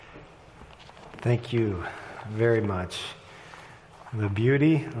Thank you very much. The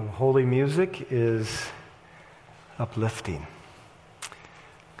beauty of holy music is uplifting.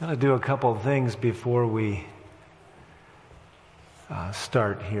 I'm going to do a couple of things before we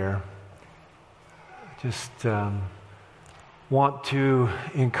start here. Just want to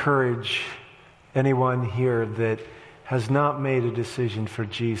encourage anyone here that has not made a decision for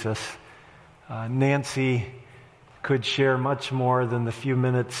Jesus. Nancy could share much more than the few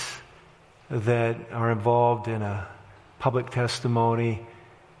minutes that are involved in a public testimony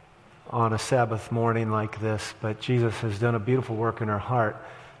on a Sabbath morning like this, but Jesus has done a beautiful work in her heart.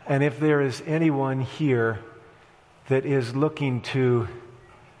 And if there is anyone here that is looking to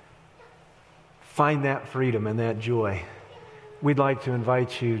find that freedom and that joy, we'd like to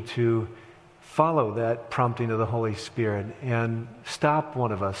invite you to follow that prompting of the Holy Spirit and stop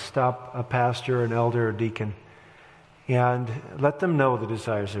one of us, stop a pastor, an elder, or deacon, and let them know the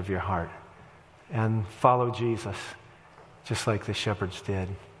desires of your heart and follow Jesus, just like the shepherds did.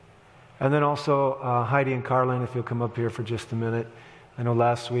 And then also, Heidi and Carlin, if you'll come up here for just a minute. I know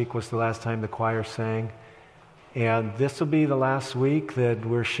last week was the last time the choir sang, and this will be the last week that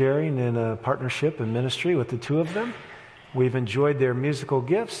we're sharing in a partnership and ministry with the two of them. We've enjoyed their musical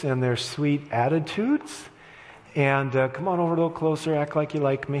gifts and their sweet attitudes. And come on over a little closer, act like you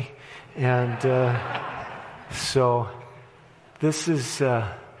like me. And so this is...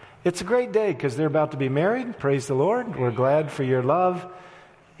 it's a great day because they're about to be married. Praise the Lord. We're glad for your love.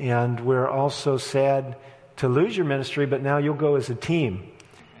 And we're also sad to lose your ministry, but now you'll go as a team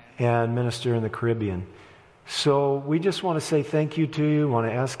and minister in the Caribbean. So we just want to say thank you to you. Want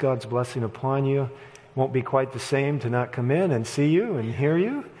to ask God's blessing upon you. Won't be quite the same to not come in and see you and hear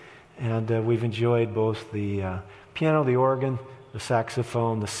you. And we've enjoyed both the piano, the organ, the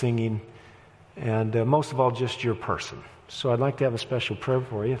saxophone, the singing, and most of all, just your person. So I'd like to have a special prayer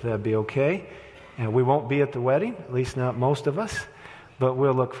for you, if that'd be okay. And we won't be at the wedding, at least not most of us, but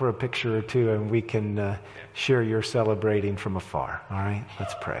we'll look for a picture or two and we can share your celebrating from afar. All right,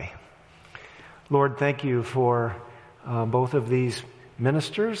 let's pray. Lord, thank you for both of these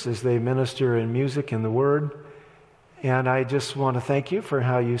ministers as they minister in music and the Word. And I just want to thank you for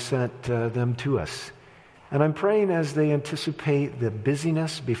how you sent them to us. And I'm praying as they anticipate the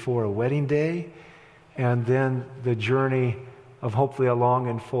busyness before a wedding day, and then the journey of hopefully a long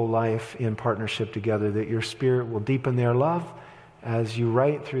and full life in partnership together, that your Spirit will deepen their love as you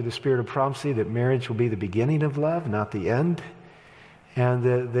write through the Spirit of prophecy that marriage will be the beginning of love, not the end, and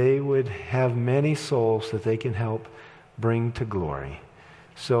that they would have many souls that they can help bring to glory.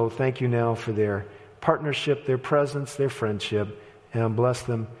 So thank you now for their partnership, their presence, their friendship, and bless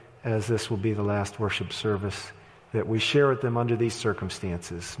them as this will be the last worship service that we share with them under these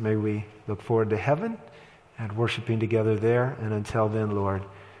circumstances. May we look forward to heaven and worshiping together there. And until then, Lord,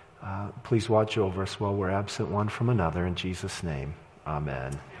 please watch over us while we're absent one from another. In Jesus' name, amen.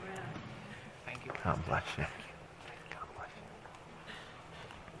 Amen. Thank you. God bless you. God bless you.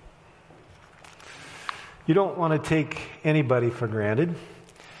 You don't want to take anybody for granted.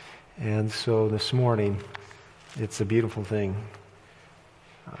 And so this morning, it's a beautiful thing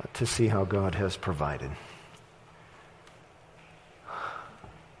to see how God has provided.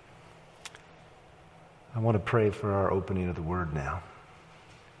 I want to pray for our opening of the Word now.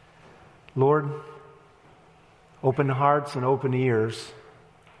 Lord, open hearts and open ears,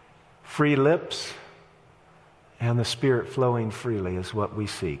 free lips, and the Spirit flowing freely is what we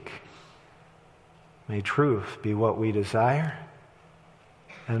seek. May truth be what we desire,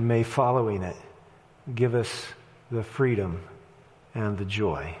 and may following it give us the freedom and the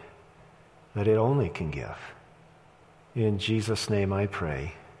joy that it only can give. In Jesus' name I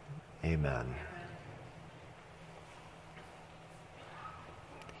pray. Amen.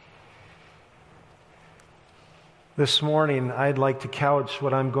 This morning, I'd like to couch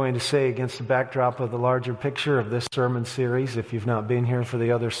what I'm going to say against the backdrop of the larger picture of this sermon series. If you've not been here for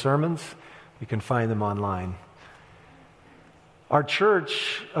the other sermons, you can find them online. Our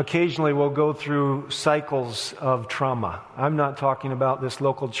church occasionally will go through cycles of trauma. I'm not talking about this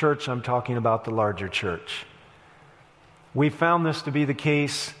local church, I'm talking about the larger church. We found this to be the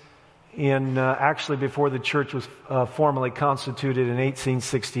case in actually before the church was formally constituted in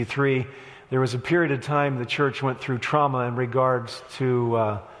 1863. There was a period of time the church went through trauma in regards to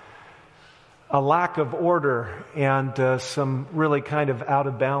a lack of order and some really kind of out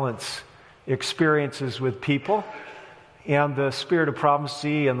of balance experiences with people. And the Spirit of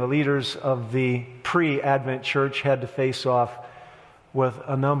prophecy and the leaders of the pre-Advent church had to face off with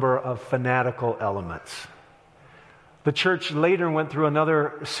a number of fanatical elements. The church later went through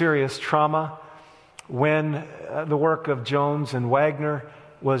another serious trauma when the work of Jones and Wagner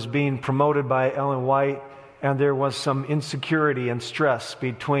was being promoted by Ellen White, and there was some insecurity and stress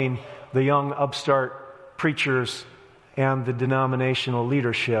between the young upstart preachers and the denominational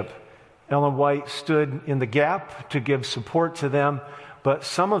leadership. Ellen White stood in the gap to give support to them, but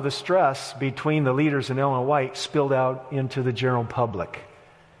some of the stress between the leaders and Ellen White spilled out into the general public.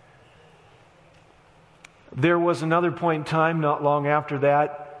 There was another point in time, not long after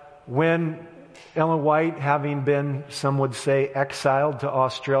that, when Ellen White, having been, some would say, exiled to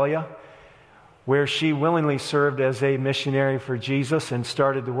Australia, where she willingly served as a missionary for Jesus and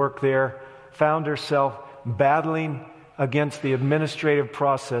started to work there, found herself battling against the administrative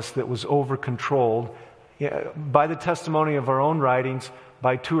process that was over-controlled, by the testimony of her own writings,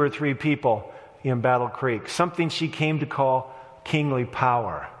 by 2 or 3 people in Battle Creek, something she came to call kingly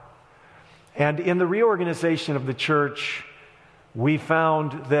power. And in the reorganization of the church, we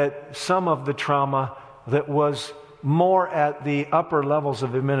found that some of the trauma that was more at the upper levels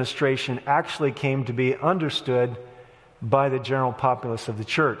of administration actually came to be understood by the general populace of the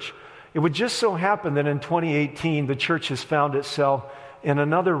church. It would just so happen that in 2018, the church has found itself in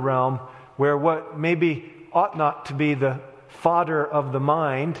another realm where what maybe ought not to be the fodder of the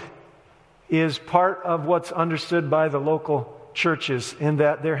mind is part of what's understood by the local churches, in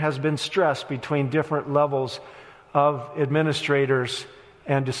that there has been stress between different levels of administrators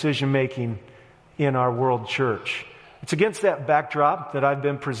and decision-making in our world church. It's against that backdrop that I've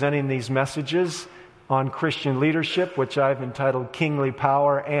been presenting these messages on Christian leadership, which I've entitled Kingly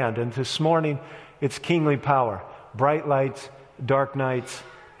Power and this morning it's Kingly Power, Bright Lights, Dark Nights,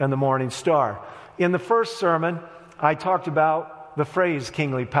 and the Morning Star. In the first sermon, I talked about the phrase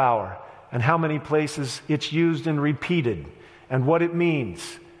kingly power and how many places it's used and repeated and what it means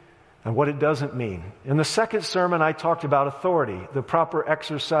and what it doesn't mean. In the second sermon, I talked about authority, the proper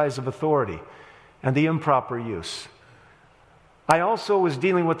exercise of authority, and the improper use. I also was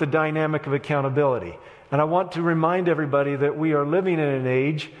dealing with the dynamic of accountability. And I want to remind everybody that we are living in an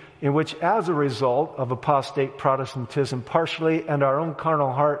age in which, as a result of apostate Protestantism partially and our own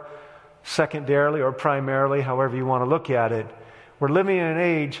carnal heart secondarily or primarily, however you want to look at it, we're living in an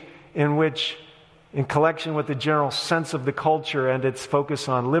age in which, in collection with the general sense of the culture and its focus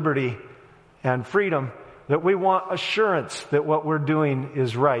on liberty and freedom, that we want assurance that what we're doing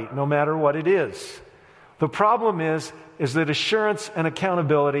is right, no matter what it is. The problem is that assurance and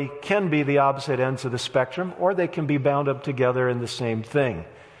accountability can be the opposite ends of the spectrum, or they can be bound up together in the same thing.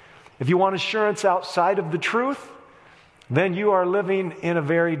 If you want assurance outside of the truth, then you are living in a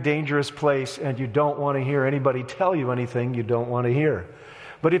very dangerous place, and you don't want to hear anybody tell you anything you don't want to hear.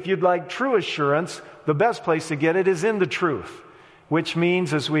 But if you'd like true assurance, the best place to get it is in the truth, which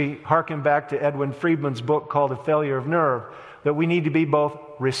means, as we hearken back to Edwin Friedman's book called A Failure of Nerve, that we need to be both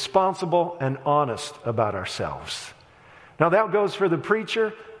responsible and honest about ourselves. Now that goes for the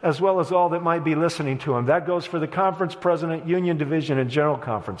preacher as well as all that might be listening to him. That goes for the conference president, union division, and general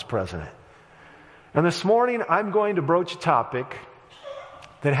conference president. And this morning I'm going to broach a topic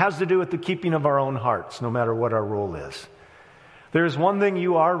that has to do with the keeping of our own hearts, no matter what our role is. There is one thing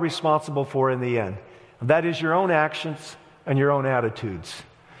you are responsible for in the end, and that is your own actions and your own attitudes.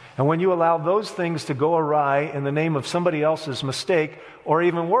 And when you allow those things to go awry in the name of somebody else's mistake, or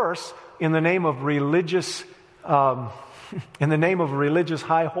even worse, in the name of religious high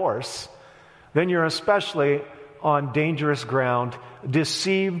horse, then you're especially on dangerous ground,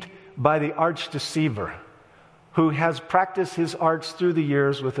 deceived by the arch deceiver, who has practiced his arts through the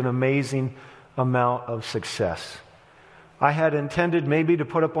years with an amazing amount of success. I had intended maybe to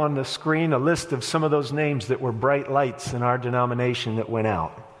put up on the screen a list of some of those names that were bright lights in our denomination that went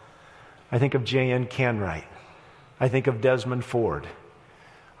out. I think of J.N. Canright. I think of Desmond Ford.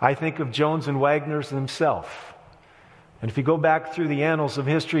 I think of Jones and Wagner's himself. And if you go back through the annals of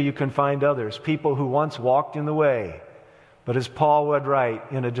history, you can find others, people who once walked in the way, but as Paul would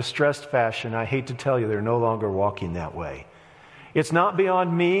write, in a distressed fashion, I hate to tell you, they're no longer walking that way. It's not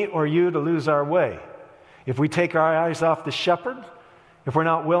beyond me or you to lose our way. If we take our eyes off the shepherd, if we're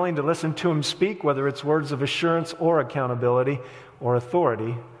not willing to listen to him speak, whether it's words of assurance or accountability or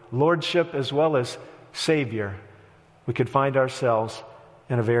authority, lordship as well as savior, we could find ourselves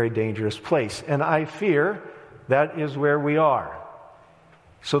in a very dangerous place. And I fear that is where we are.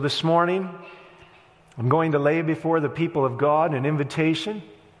 So this morning, I'm going to lay before the people of God an invitation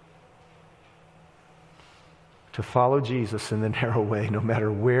to follow Jesus in the narrow way, no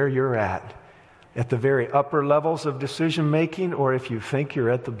matter where you're at the very upper levels of decision making, or if you think you're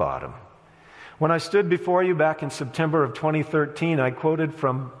at the bottom. When I stood before you back in September of 2013, I quoted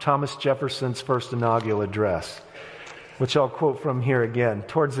from Thomas Jefferson's first inaugural address, which I'll quote from here again.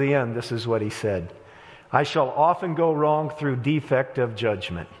 Towards the end, this is what he said. I shall often go wrong through defect of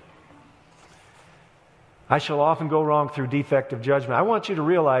judgment. I shall often go wrong through defect of judgment. I want you to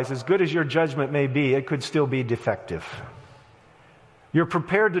realize, as good as your judgment may be, it could still be defective. You're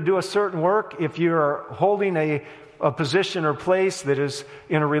prepared to do a certain work if you're holding a position or place that is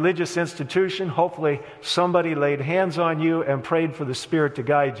in a religious institution. Hopefully somebody laid hands on you and prayed for the Spirit to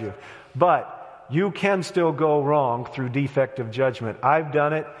guide you. But you can still go wrong through defect of judgment. I've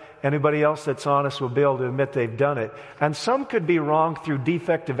done it. Anybody else that's honest will be able to admit they've done it. And some could be wrong through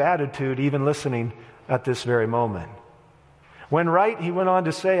defective attitude, even listening at this very moment. When right, he went on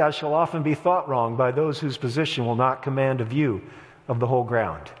to say, I shall often be thought wrong by those whose position will not command a view of the whole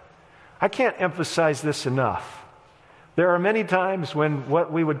ground. I can't emphasize this enough. There are many times when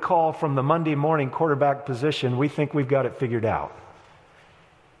what we would call from the Monday morning quarterback position, we think we've got it figured out.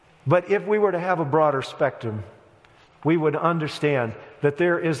 But if we were to have a broader spectrum, we would understand that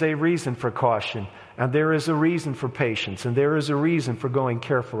there is a reason for caution, and there is a reason for patience, and there is a reason for going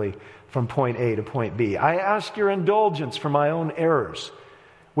carefully from point A to point B. I ask your indulgence for my own errors,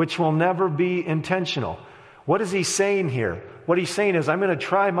 which will never be intentional. What is he saying here? What he's saying is, I'm going to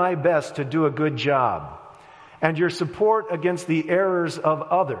try my best to do a good job. And your support against the errors of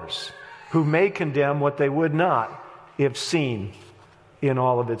others who may condemn what they would not if seen in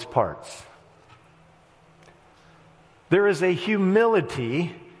all of its parts. There is a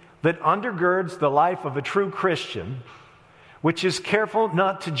humility that undergirds the life of a true Christian, which is careful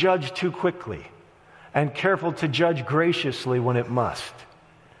not to judge too quickly and careful to judge graciously when it must.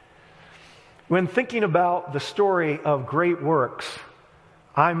 When thinking about the story of great works,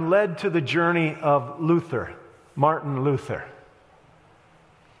 I'm led to the journey of Luther, Martin Luther,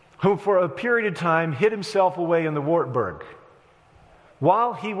 who for a period of time hid himself away in the Wartburg.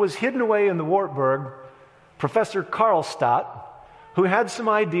 While he was hidden away in the Wartburg, Professor Karlstadt, who had some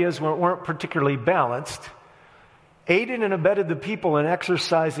ideas that weren't particularly balanced, aided and abetted the people in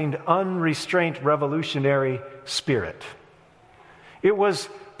exercising unrestrained revolutionary spirit. It was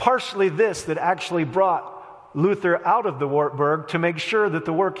partially this that actually brought Luther out of the Wartburg, to make sure that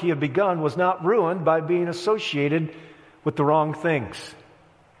the work he had begun was not ruined by being associated with the wrong things.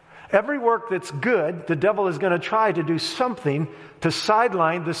 Every work that's good, the devil is going to try to do something to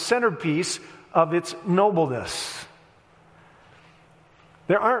sideline the centerpiece of its nobleness.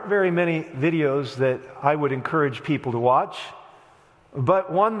 There aren't very many videos that I would encourage people to watch,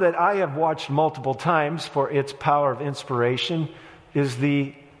 but one that I have watched multiple times for its power of inspiration is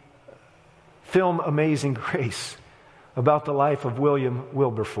the film Amazing Grace, about the life of William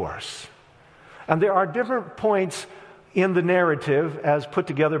Wilberforce. And there are different points in the narrative as put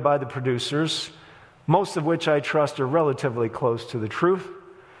together by the producers, most of which I trust are relatively close to the truth,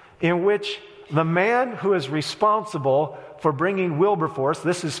 in which the man who is responsible for bringing Wilberforce,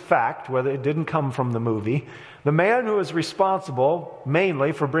 this is fact, whether it didn't come from the movie, the man who is responsible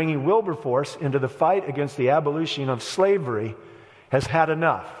mainly for bringing Wilberforce into the fight against the abolition of slavery has had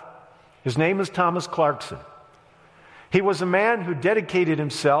enough. His name is Thomas Clarkson. He was a man who dedicated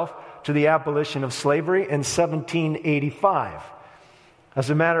himself to the abolition of slavery in 1785.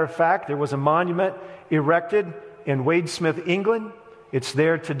 As a matter of fact, there was a monument erected in Wadesmith, England. It's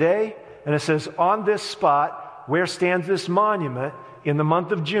there today, and it says, on this spot where stands this monument, in the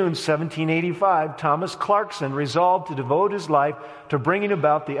month of June 1785, Thomas Clarkson resolved to devote his life to bringing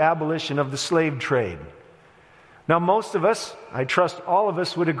about the abolition of the slave trade. Now, most of us, I trust all of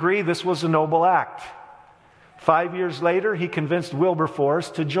us, would agree this was a noble act. 5 years later, he convinced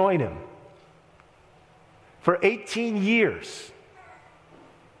Wilberforce to join him. For 18 years,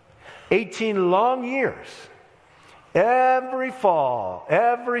 18 long years, every fall,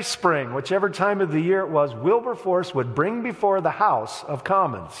 every spring, whichever time of the year it was, Wilberforce would bring before the House of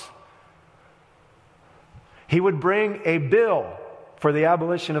Commons. He would bring a bill for the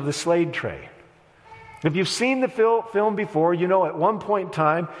abolition of the slave trade. If you've seen the film before, you know at one point in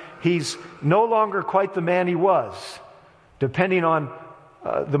time, he's no longer quite the man he was, depending on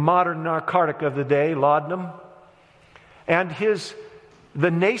the modern narcotic of the day, laudanum. And the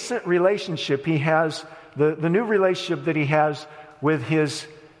nascent relationship he has, the new relationship that he has with his,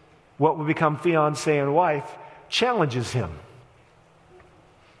 what would become fiancé and wife, challenges him.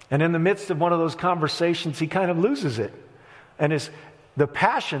 And in the midst of one of those conversations, he kind of loses it. And the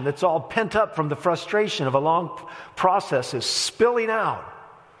passion that's all pent up from the frustration of a long process is spilling out.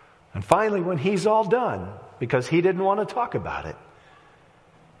 And finally, when he's all done, because he didn't want to talk about it,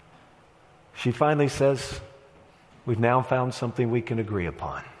 she finally says, we've now found something we can agree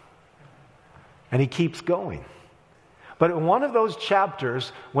upon. And he keeps going. But in one of those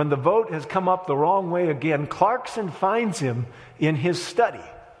chapters, when the vote has come up the wrong way again, Clarkson finds him in his study.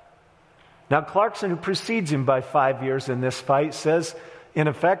 Now, Clarkson, who precedes him by 5 years in this fight, says, in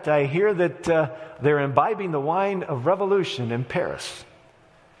effect, I hear that they're imbibing the wine of revolution in Paris.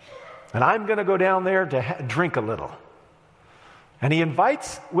 And I'm going to go down there to drink a little. And he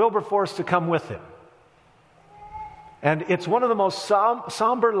invites Wilberforce to come with him. And it's one of the most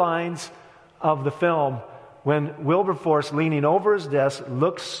somber lines of the film when Wilberforce, leaning over his desk,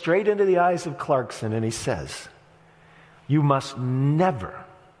 looks straight into the eyes of Clarkson and he says, "You must never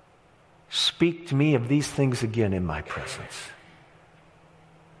speak to me of these things again in my presence."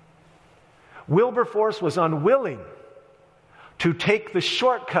 Wilberforce was unwilling to take the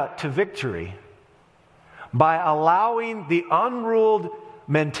shortcut to victory by allowing the unruled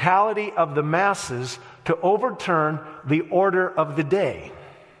mentality of the masses to overturn the order of the day.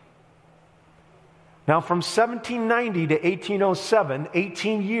 Now, from 1790 to 1807,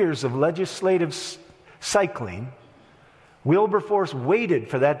 18 years of legislative cycling, Wilberforce waited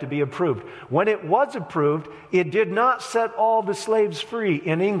for that to be approved. When it was approved, it did not set all the slaves free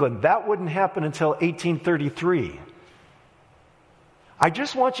in England. That wouldn't happen until 1833. I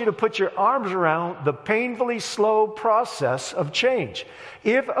just want you to put your arms around the painfully slow process of change.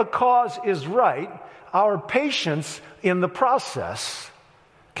 If a cause is right, our patience in the process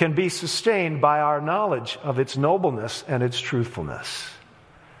can be sustained by our knowledge of its nobleness and its truthfulness.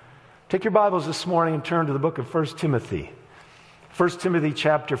 Take your Bibles this morning and turn to the book of 1 Timothy. 1 Timothy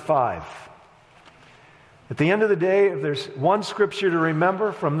chapter 5. At the end of the day, if there's one scripture to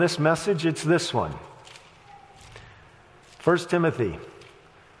remember from this message, it's this one. 1 Timothy.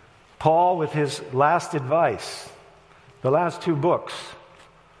 Paul with his last advice, the last two books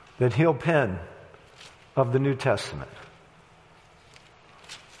that he'll pen of the New Testament.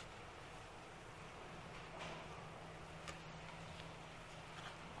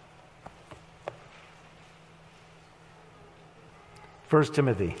 First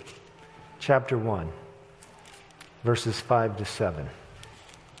Timothy chapter 1, verses 5 to 7.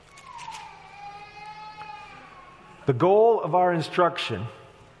 The goal of our instruction,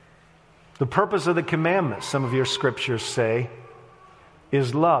 the purpose of the commandments, some of your scriptures say,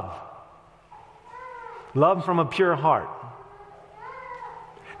 is love. Love from a pure heart.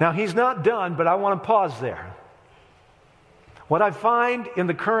 Now, he's not done, but I want to pause there. What I find in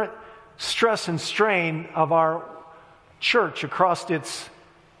the current stress and strain of our church across its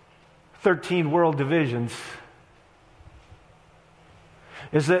 13 world divisions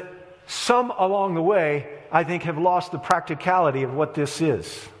is that some along the way, I think, have lost the practicality of what this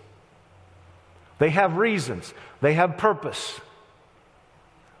is. They have reasons. They have purpose.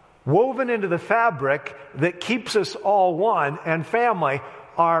 Woven into the fabric that keeps us all one and family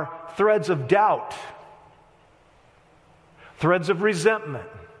are threads of doubt, threads of resentment,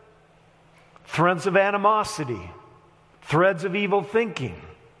 threads of animosity, threads of evil thinking.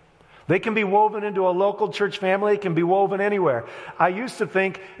 They can be woven into a local church family. It can be woven anywhere. I used to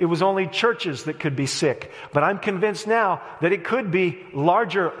think it was only churches that could be sick, but I'm convinced now that it could be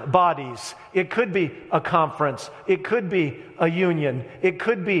larger bodies. It could be a conference. It could be a union. It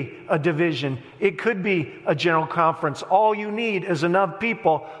could be a division. It could be a general conference. All you need is enough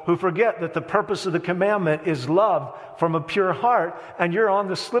people who forget that the purpose of the commandment is love from a pure heart, and you're on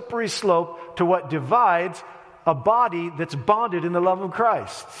the slippery slope to what divides a body that's bonded in the love of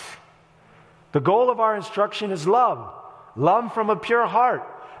Christ. The goal of our instruction is love. Love from a pure heart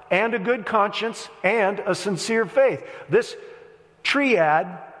and a good conscience and a sincere faith. This triad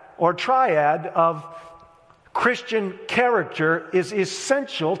of Christian character is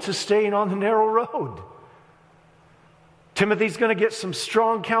essential to staying on the narrow road. Timothy's going to get some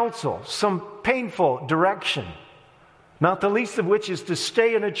strong counsel, some painful direction, not the least of which is to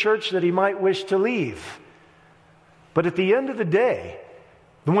stay in a church that he might wish to leave. But at the end of the day,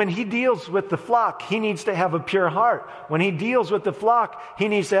 when he deals with the flock, he needs to have a pure heart. When he deals with the flock, he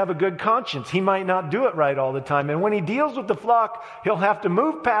needs to have a good conscience. He might not do it right all the time. And when he deals with the flock, he'll have to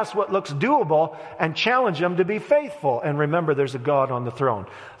move past what looks doable and challenge them to be faithful. And remember, there's a God on the throne.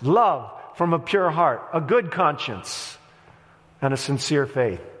 Love from a pure heart, a good conscience, and a sincere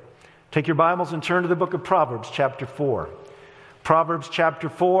faith. Take your Bibles and turn to the book of Proverbs, chapter 4. Proverbs, chapter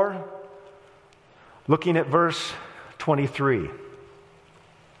 4, looking at verse 23.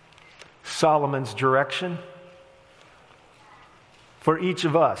 Solomon's direction for each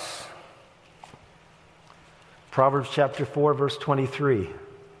of us. Proverbs chapter 4, verse 23.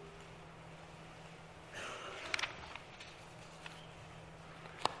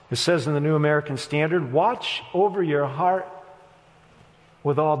 It says in the New American Standard, "Watch over your heart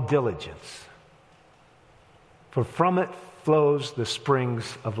with all diligence, for from it flows the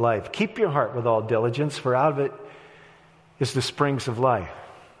springs of life." Keep your heart with all diligence, for out of it is the springs of life.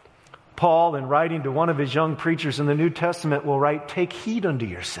 Paul, in writing to one of his young preachers in the New Testament, will write, take heed unto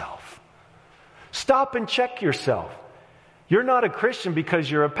yourself. Stop and check yourself. You're not a Christian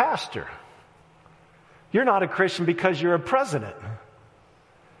because you're a pastor. You're not a Christian because you're a president.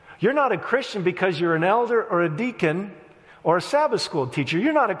 You're not a Christian because you're an elder or a deacon or a Sabbath school teacher.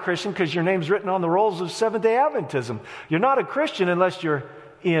 You're not a Christian because your name's written on the rolls of Seventh-day Adventism. You're not a Christian unless you're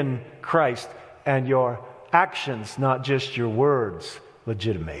in Christ and your actions, not just your words,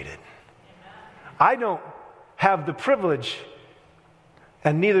 legitimated. I don't have the privilege,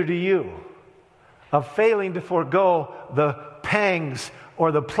 and neither do you, of failing to forego the pangs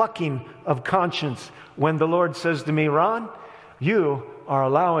or the plucking of conscience when the Lord says to me, Ron, you are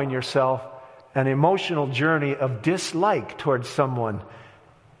allowing yourself an emotional journey of dislike towards someone.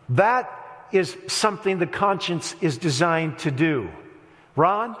 That is something the conscience is designed to do.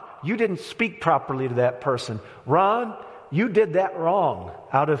 Ron, you didn't speak properly to that person. Ron, you did that wrong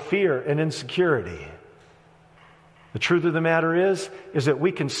out of fear and insecurity. The truth of the matter is that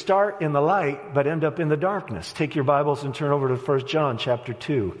we can start in the light but end up in the darkness. Take your Bibles and turn over to 1 John chapter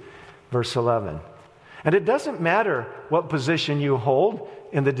 2, verse 11. And it doesn't matter what position you hold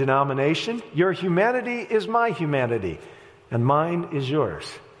in the denomination. Your humanity is my humanity, and mine is yours.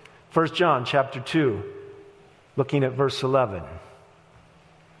 1 John chapter 2, looking at verse 11.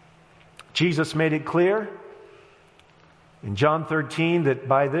 Jesus made it clear in John 13 that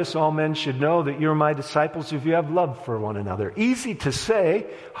by this all men should know that you're my disciples if you have love for one another. Easy to say,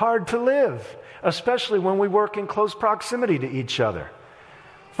 hard to live, especially when we work in close proximity to each other.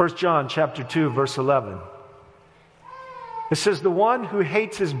 1 John chapter 2, verse 11. It says, the one who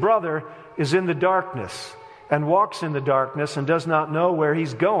hates his brother is in the darkness and walks in the darkness and does not know where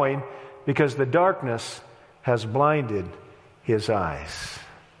he's going because the darkness has blinded his eyes.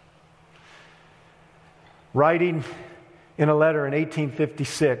 Writing in a letter in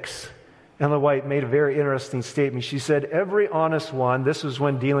 1856, Ellen White made a very interesting statement. She said, every honest one, this was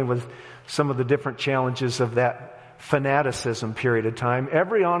when dealing with some of the different challenges of that fanaticism period of time,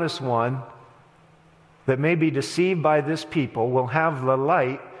 every honest one that may be deceived by this people will have the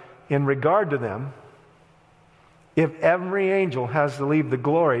light in regard to them if every angel has to leave the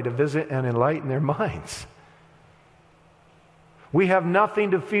glory to visit and enlighten their minds. We have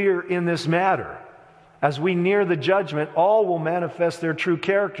nothing to fear in this matter. As we near the judgment, all will manifest their true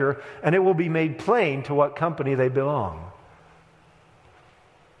character, and it will be made plain to what company they belong.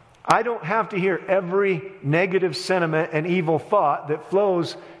 I don't have to hear every negative sentiment and evil thought that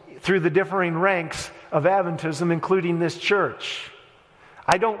flows through the differing ranks of Adventism, including this church.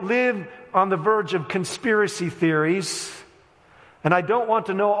 I don't live on the verge of conspiracy theories, and I don't want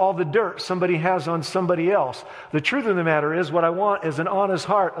to know all the dirt somebody has on somebody else. The truth of the matter is, what I want is an honest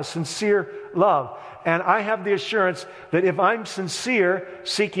heart, a sincere love. And I have the assurance that if I'm sincere,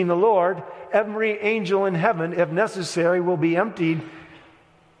 seeking the Lord, every angel in heaven, if necessary, will be emptied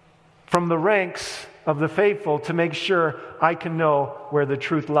from the ranks of the faithful to make sure I can know where the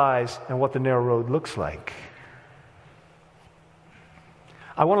truth lies and what the narrow road looks like.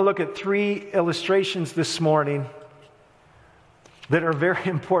 I want to look at 3 illustrations this morning that are very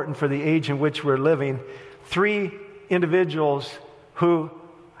important for the age in which we're living. 3 individuals who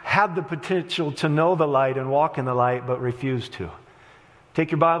had the potential to know the light and walk in the light, but refused to.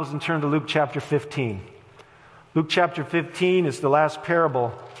 Take your Bibles and turn to Luke chapter 15. Luke chapter 15 is the last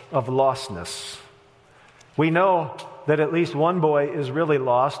parable of lostness. We know that at least one boy is really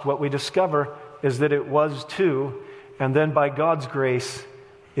lost. What we discover is that it was 2, and then by God's grace,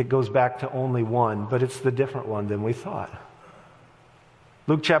 it goes back to only 1, but it's the different one than we thought.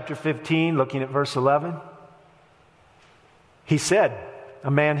 Luke chapter 15, looking at verse 11. He said, a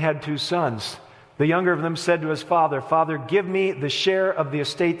man had 2 sons. The younger of them said to his father, Father, give me the share of the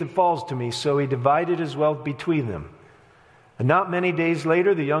estate that falls to me. So he divided his wealth between them. And not many days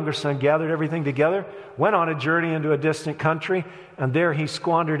later, the younger son gathered everything together, went on a journey into a distant country, and there he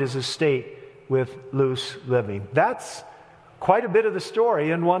squandered his estate with loose living. That's quite a bit of the story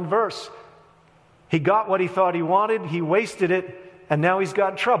in one verse. He got what he thought he wanted, he wasted it, and now he's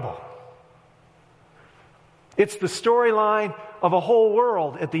got trouble. It's the storyline of a whole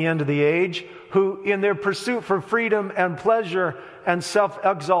world at the end of the age who, in their pursuit for freedom and pleasure and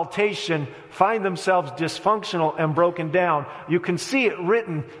self-exaltation, find themselves dysfunctional and broken down. You can see it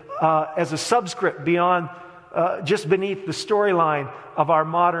written as a subscript beyond, just beneath the storyline of our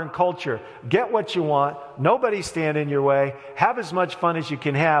modern culture. Get what you want. Nobody stand in your way. Have as much fun as you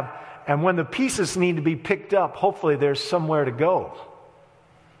can have. And when the pieces need to be picked up, hopefully there's somewhere to go.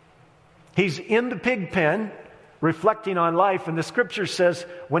 He's in the pig pen, reflecting on life, and the scripture says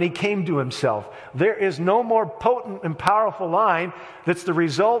when he came to himself. There is no more potent and powerful line that's the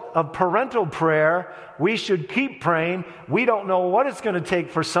result of parental prayer. We should keep praying. We don't know what it's going to take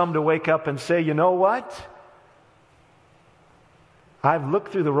for some to wake up and say, you know what? I've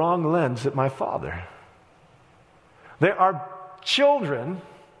looked through the wrong lens at my father. There are children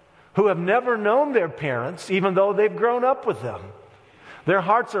who have never known their parents, even though they've grown up with them. Their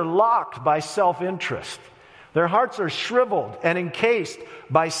hearts are locked by self-interest. Their hearts are shriveled and encased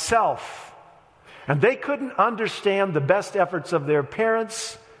by self. And they couldn't understand the best efforts of their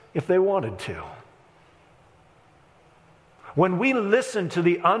parents if they wanted to. When we listen to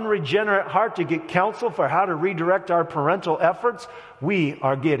the unregenerate heart to get counsel for how to redirect our parental efforts, we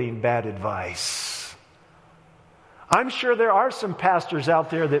are getting bad advice. I'm sure there are some pastors out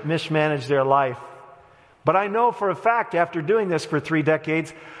there that mismanage their life. But I know for a fact, after doing this for 3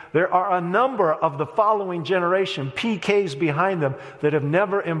 decades, there are a number of the following generation, PKs behind them, that have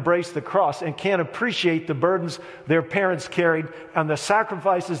never embraced the cross and can't appreciate the burdens their parents carried and the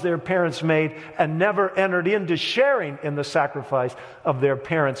sacrifices their parents made and never entered into sharing in the sacrifice of their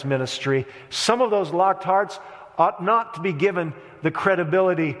parents' ministry. Some of those locked hearts ought not to be given the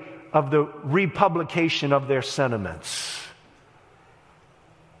credibility of the republication of their sentiments.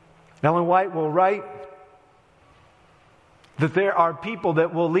 Ellen White will write that there are people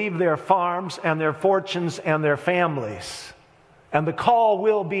that will leave their farms and their fortunes and their families. And the call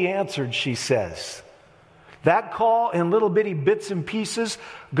will be answered, she says. That call in little bitty bits and pieces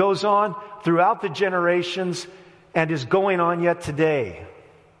goes on throughout the generations and is going on yet today.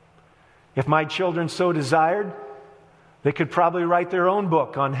 If my children so desired, they could probably write their own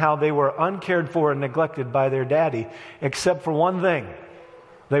book on how they were uncared for and neglected by their daddy, except for one thing.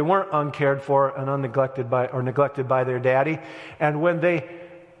 They weren't uncared for and neglected by their daddy. And when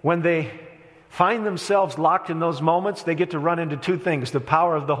they find themselves locked in those moments, they get to run into 2 things: the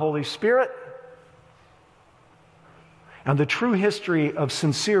power of the Holy Spirit and the true history of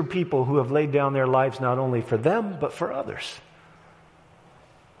sincere people who have laid down their lives not only for them, but for others.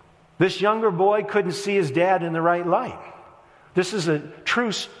 This younger boy couldn't see his dad in the right light. This is a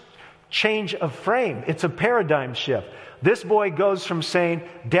true change of frame. It's a paradigm shift. This boy goes from saying,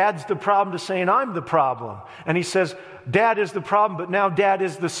 Dad's the problem, to saying, I'm the problem. And he says, Dad is the problem, but now Dad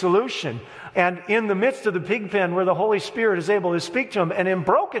is the solution. And in the midst of the pig pen where the Holy Spirit is able to speak to him, and in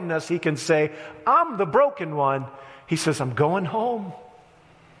brokenness he can say, I'm the broken one. He says, I'm going home.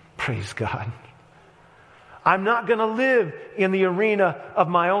 Praise God. I'm not going to live in the arena of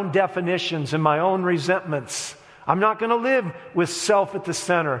my own definitions and my own resentments. I'm not going to live with self at the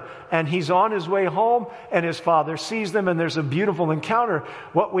center. And he's on his way home, and his father sees them, and there's a beautiful encounter.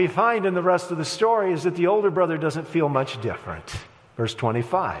 What we find in the rest of the story is that the older brother doesn't feel much different. Verse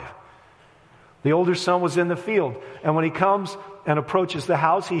 25. The older son was in the field, and when he comes and approaches the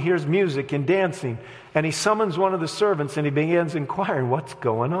house, he hears music and dancing, and he summons one of the servants, and he begins inquiring, what's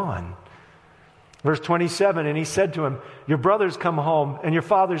going on? Verse 27, and he said to him, your brother's come home, and your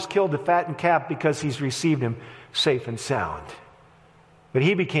father's killed the fattened calf because he's received him safe and sound. But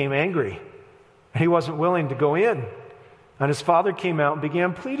he became angry, and he wasn't willing to go in. And his father came out and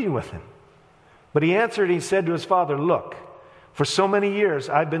began pleading with him. But he answered, and he said to his father, look, for so many years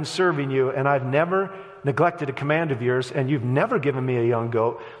I've been serving you, and I've never neglected a command of yours, and you've never given me a young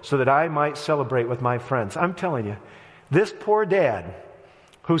goat so that I might celebrate with my friends. I'm telling you, this poor dad,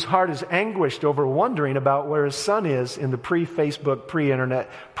 whose heart is anguished over wondering about where his son is in the pre-Facebook, pre-internet,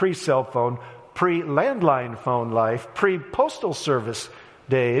 pre-cell phone, pre-landline phone life, pre-postal service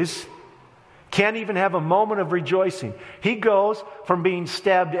days, can't even have a moment of rejoicing. He goes from being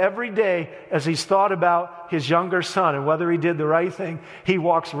stabbed every day as he's thought about his younger son and whether he did the right thing. He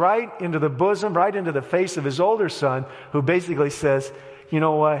walks right into the bosom, right into the face of his older son, who basically says, you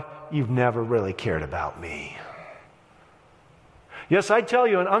know what? You've never really cared about me. Yes, I tell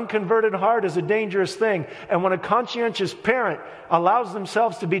you, an unconverted heart is a dangerous thing. And when a conscientious parent allows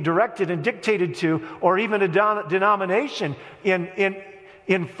themselves to be directed and dictated to, or even a denomination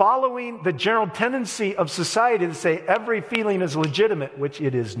in following the general tendency of society to say every feeling is legitimate, which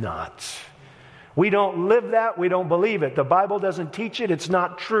it is not. We don't live that. We don't believe it. The Bible doesn't teach it. It's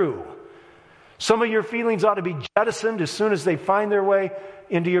not true. Some of your feelings ought to be jettisoned as soon as they find their way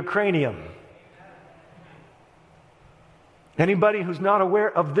into your cranium. Anybody who's not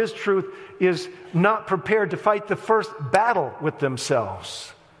aware of this truth is not prepared to fight the first battle with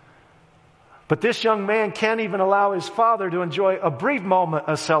themselves. But this young man can't even allow his father to enjoy a brief moment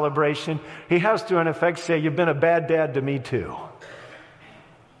of celebration. He has to, in effect, say, you've been a bad dad to me too.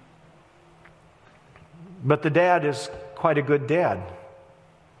 But the dad is quite a good dad.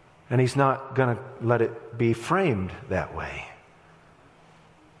 And he's not going to let it be framed that way.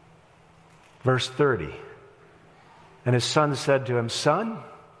 Verse 30. And his son said to him, "Son,"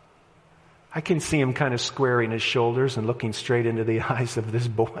 I can see him kind of squaring his shoulders and looking straight into the eyes of this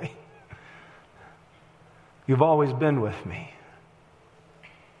boy. "You've always been with me.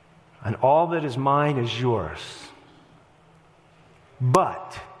 And all that is mine is yours.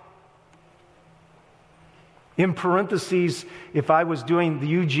 But," in parentheses, if I was doing the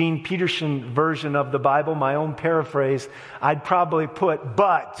Eugene Peterson version of the Bible, my own paraphrase, I'd probably put,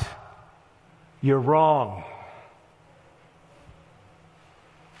 "But you're wrong."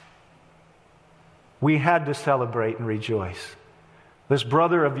 We had to celebrate and rejoice. This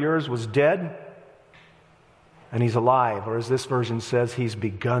brother of yours was dead, and he's alive. Or as this version says, he's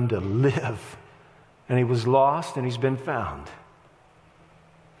begun to live. And he was lost, and he's been found.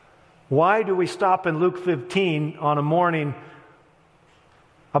 Why do we stop in Luke 15 on a morning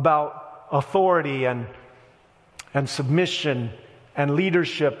about authority and submission and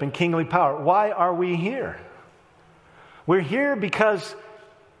leadership and kingly power? Why are we here? We're here because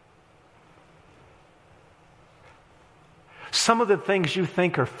some of the things you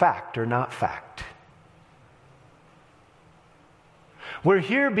think are fact are not fact. We're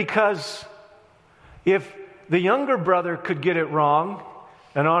here because if the younger brother could get it wrong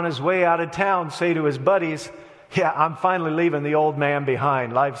and on his way out of town say to his buddies, "Yeah, I'm finally leaving the old man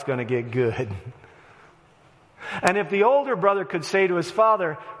behind. Life's going to get good." And if the older brother could say to his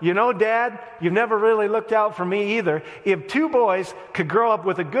father, "You know, Dad, you've never really looked out for me either." If two boys could grow up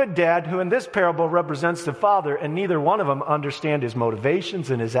with a good dad, who in this parable represents the father, and neither one of them understand his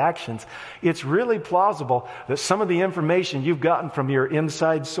motivations and his actions, it's really plausible that some of the information you've gotten from your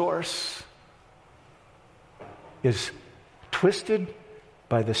inside source is twisted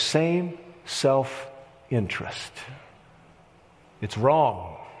by the same self-interest. It's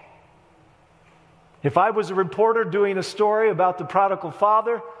wrong. If I was a reporter doing a story about the prodigal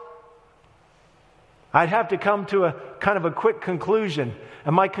father, I'd have to come to a kind of a quick conclusion.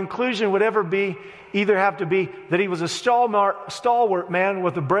 And my conclusion would either have to be that he was a stalwart man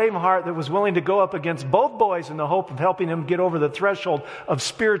with a brave heart that was willing to go up against both boys in the hope of helping him get over the threshold of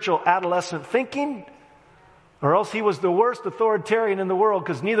spiritual adolescent thinking, or else he was the worst authoritarian in the world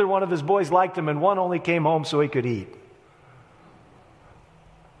because neither one of his boys liked him and one only came home so he could eat.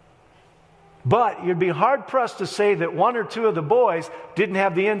 But you'd be hard-pressed to say that one or two of the boys didn't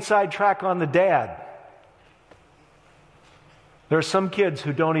have the inside track on the dad. There are some kids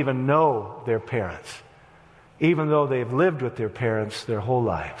who don't even know their parents, even though they've lived with their parents their whole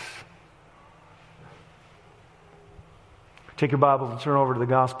lives. Take your Bible and turn over to the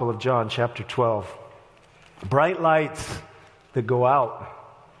Gospel of John, chapter 12. Bright lights that go out.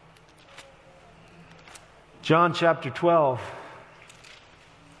 John chapter 12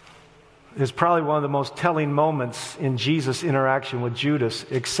 is probably one of the most telling moments in Jesus' interaction with Judas,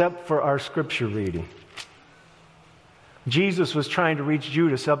 except for our scripture reading. Jesus was trying to reach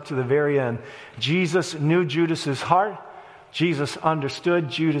Judas up to the very end. Jesus knew Judas's heart. Jesus understood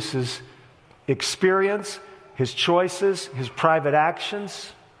Judas's experience, his choices, his private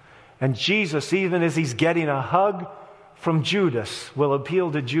actions. And Jesus, even as he's getting a hug from Judas, will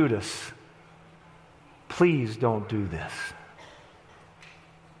appeal to Judas, "Please don't do this."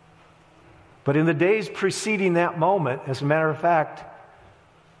 But in the days preceding that moment, as a matter of fact,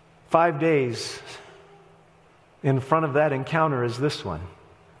 5 days in front of that encounter is this one.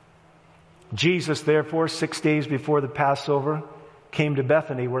 Jesus, therefore, 6 days before the Passover, came to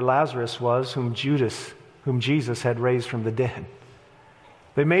Bethany where Lazarus was, whom Jesus had raised from the dead.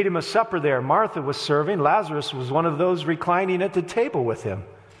 They made him a supper there. Martha was serving. Lazarus was one of those reclining at the table with him.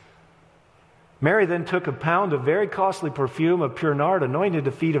 Mary then took a pound of very costly perfume of pure nard, anointed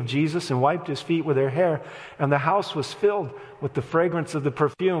the feet of Jesus, and wiped his feet with her hair. And the house was filled with the fragrance of the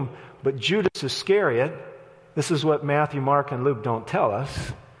perfume. But Judas Iscariot, this is what Matthew, Mark, and Luke don't tell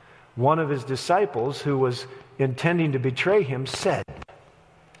us, one of his disciples who was intending to betray him, said.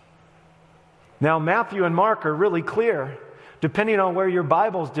 Now Matthew and Mark are really clear. Depending on where your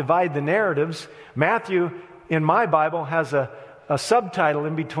Bibles divide the narratives, Matthew, in my Bible, has a subtitle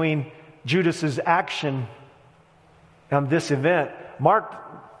in between Judas's action and this event. Mark,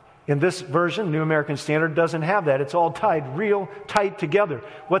 in this version, New American Standard, doesn't have that. It's all tied real tight together.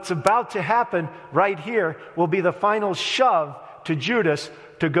 What's about to happen right here will be the final shove to Judas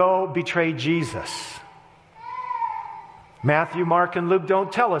to go betray Jesus. Matthew, Mark, and Luke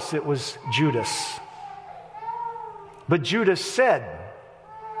don't tell us it was Judas. But Judas said,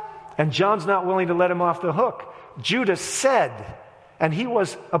 and John's not willing to let him off the hook. Judas said, and he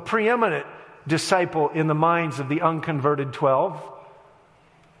was a preeminent disciple in the minds of the unconverted 12.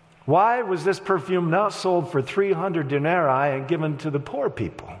 Why was this perfume not sold for 300 denarii and given to the poor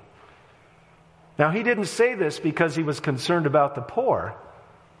people? Now, he didn't say this because he was concerned about the poor,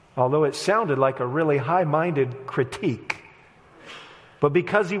 although it sounded like a really high-minded critique, but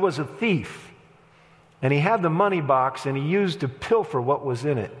because he was a thief, and he had the money box, and he used to pilfer what was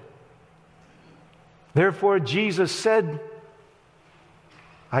in it. Therefore, Jesus said,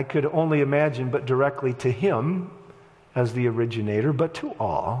 I could only imagine, but directly to him as the originator, but to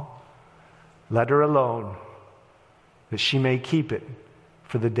all, let her alone, that she may keep it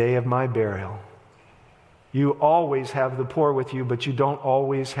for the day of my burial. You always have the poor with you, but you don't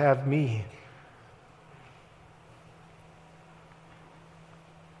always have me.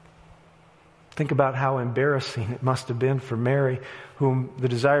 Think about how embarrassing it must have been for Mary, whom the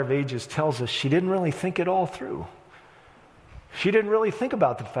Desire of Ages tells us she didn't really think it all through. She didn't really think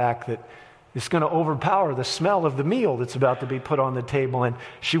about the fact that it's going to overpower the smell of the meal that's about to be put on the table, and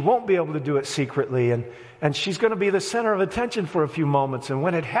she won't be able to do it secretly, and she's going to be the center of attention for a few moments. And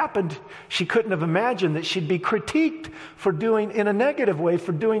when it happened, she couldn't have imagined that she'd be critiqued for doing, in a negative way,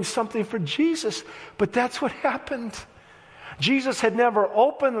 for doing something for Jesus. But that's what happened. Jesus had never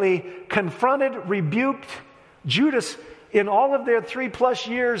openly confronted, rebuked Judas in all of their 3+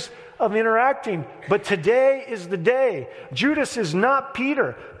 years of interacting. But today is the day. Judas is not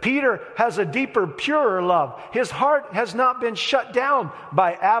Peter. Peter has a deeper, purer love. His heart has not been shut down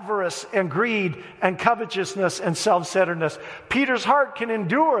by avarice and greed and covetousness and self-centeredness. Peter's heart can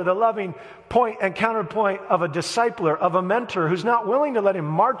endure the loving point and counterpoint of a discipler, of a mentor who's not willing to let him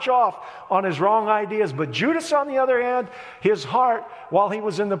march off on his wrong ideas. But Judas, on the other hand, his heart, while he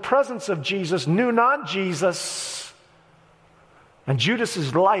was in the presence of Jesus, knew not Jesus. And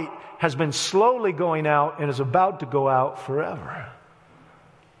Judas's light has been slowly going out and is about to go out forever.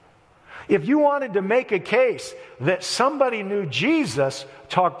 If you wanted to make a case that somebody knew Jesus,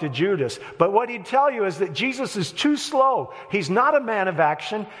 talk to Judas. But what he'd tell you is that Jesus is too slow. He's not a man of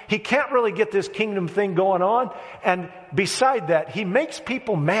action. He can't really get this kingdom thing going on. And beside that, he makes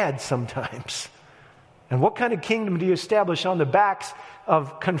people mad sometimes. And what kind of kingdom do you establish on the backs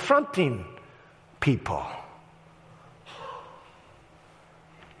of confronting people?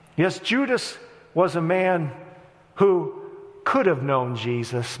 Yes, Judas was a man who could have known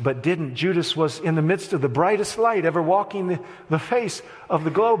Jesus, but didn't. Judas was in the midst of the brightest light ever walking the face of the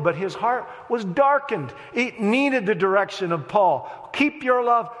globe, but his heart was darkened. It needed the direction of Paul. Keep your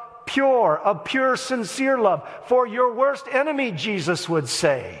love pure, a pure, sincere love for your worst enemy, Jesus would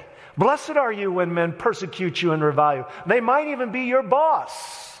say. Blessed are you when men persecute you and revile you. They might even be your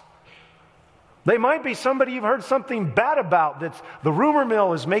boss. They might be somebody you've heard something bad about. That's the rumor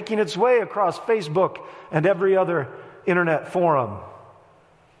mill is making its way across Facebook and every other internet forum.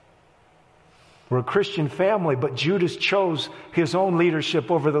 We're a Christian family, but Judas chose his own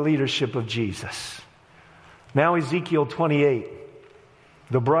leadership over the leadership of Jesus. Now Ezekiel 28,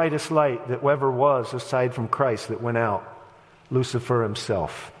 the brightest light that ever was aside from Christ that went out, Lucifer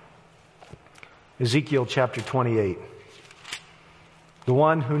himself. Ezekiel chapter 28. The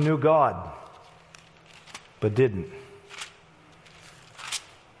one who knew God but didn't.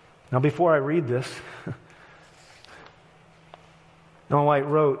 Now, before I read this, Ellen White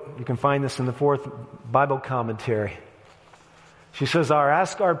wrote, you can find this in the 4th Bible commentary. She says,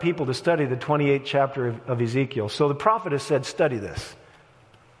 ask our people to study the 28th chapter of Ezekiel. So the prophet has said, study this.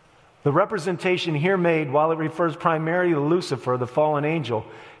 The representation here made, while it refers primarily to Lucifer, the fallen angel,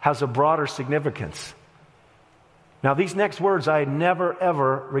 has a broader significance. Now, these next words I never,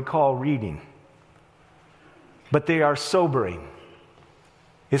 ever recall reading. But they are sobering.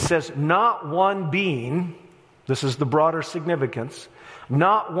 It says, not one being, this is the broader significance,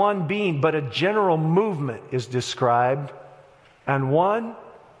 not one being, but a general movement is described, and one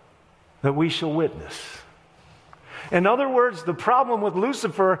that we shall witness. In other words, the problem with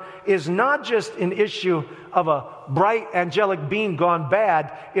Lucifer is not just an issue of a bright angelic being gone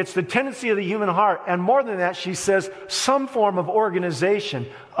bad, it's the tendency of the human heart, and more than that, she says, some form of organization,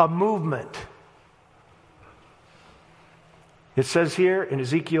 a movement. It says here in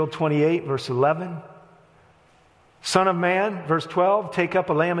Ezekiel 28, verse 11, Son of man, verse 12, take up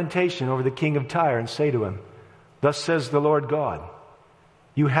a lamentation over the king of Tyre and say to him, thus says the Lord God,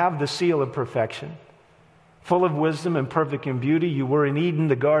 you have the seal of perfection, full of wisdom and perfect in beauty. You were in Eden,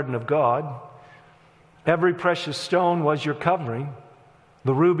 the garden of God. Every precious stone was your covering,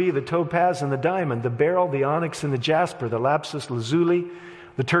 the ruby, the topaz, and the diamond, the beryl, the onyx, and the jasper, the lapis lazuli,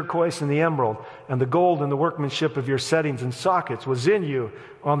 the turquoise and the emerald, and the gold and the workmanship of your settings and sockets was in you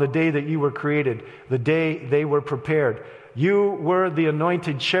on the day that you were created, the day they were prepared. You were the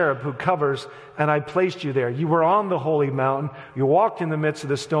anointed cherub who covers, and I placed you there. You were on the holy mountain. You walked in the midst of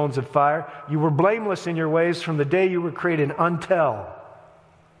the stones of fire. You were blameless in your ways from the day you were created until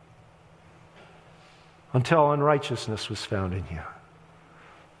unrighteousness was found in you.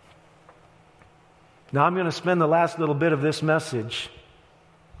 Now I'm going to spend the last little bit of this message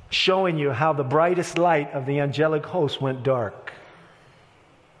showing you how the brightest light of the angelic host went dark.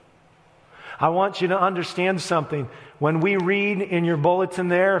 I want you to understand something. When we read in your bulletin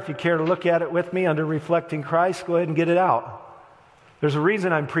there, if you care to look at it with me under Reflecting Christ, go ahead and get it out. There's a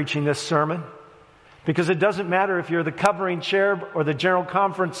reason I'm preaching this sermon. Because it doesn't matter if you're the covering cherub or the general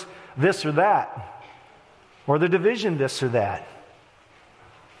conference this or that, or the division this or that.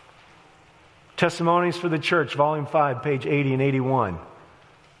 Testimonies for the Church, Volume 5, page 80 and 81.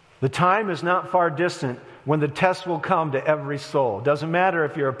 The time is not far distant when the test will come to every soul. Doesn't matter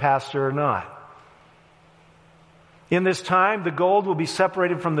if you're a pastor or not. In this time, the gold will be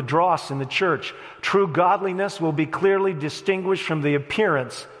separated from the dross in the church. True godliness will be clearly distinguished from the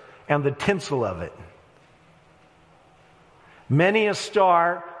appearance and the tinsel of it. Many a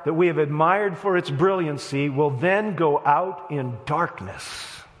star that we have admired for its brilliancy will then go out in darkness.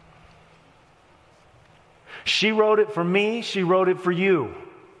 She wrote it for me, she wrote it for you.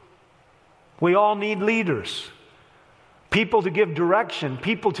 We all need leaders. People to give direction,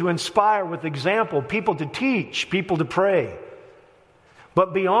 people to inspire with example, people to teach, people to pray.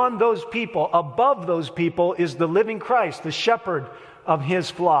 But beyond those people, above those people, is the living Christ, the shepherd of His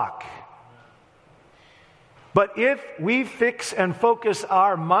flock. But if we fix and focus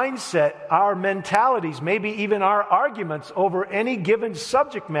our mindset, our mentalities, maybe even our arguments over any given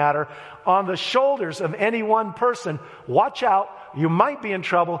subject matter on the shoulders of any one person, watch out, you might be in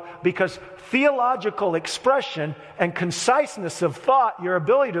trouble, because theological expression and conciseness of thought, your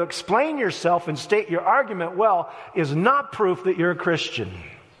ability to explain yourself and state your argument well, is not proof that you're a Christian.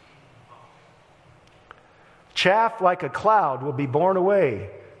 Chaff like a cloud will be borne away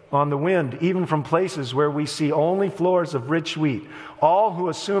on the wind, even from places where we see only floors of rich wheat. All who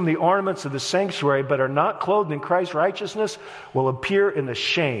assume the ornaments of the sanctuary but are not clothed in Christ's righteousness will appear in the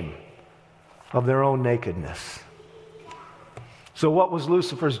shame of their own nakedness. So what was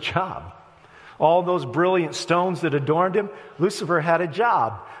Lucifer's job? All those brilliant stones that adorned him, Lucifer had a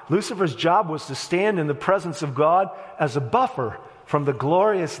job. Lucifer's job was to stand in the presence of God as a buffer from the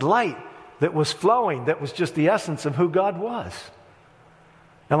glorious light that was flowing, that was just the essence of who God was.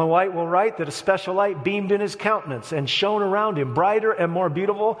 Ellen White will write that a special light beamed in his countenance and shone around him, brighter and more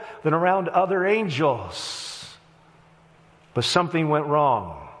beautiful than around other angels. But something went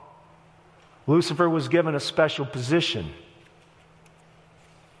wrong. Lucifer was given a special position.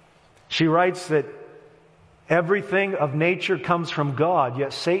 She writes that everything of nature comes from God,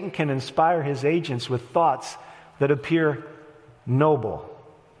 yet Satan can inspire his agents with thoughts that appear noble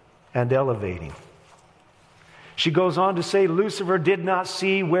and elevating. She goes on to say, Lucifer did not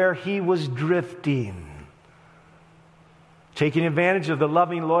see where he was drifting. Taking advantage of the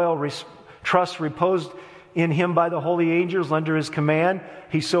loving, loyal trust reposed in him by the holy angels under his command,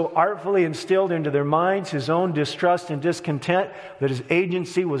 he so artfully instilled into their minds his own distrust and discontent that his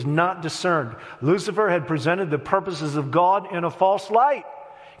agency was not discerned. Lucifer had presented the purposes of God in a false light.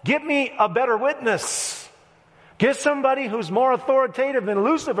 Get me a better witness. Get somebody who's more authoritative than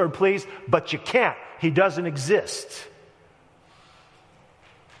Lucifer, please, but you can't. He doesn't exist.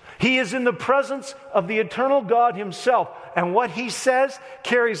 He is in the presence of the eternal God himself, and what he says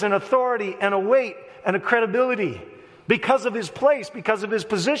carries an authority and a weight and a credibility because of his place, because of his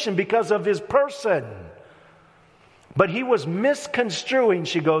position, because of his person. But he was misconstruing,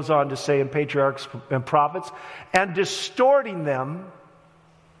 she goes on to say in Patriarchs and Prophets, and distorting them,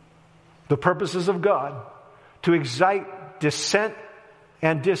 the purposes of God, to excite dissent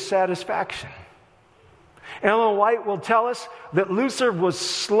and dissatisfaction. Ellen White will tell us that Lucifer was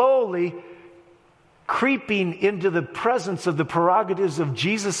slowly creeping into the presence of the prerogatives of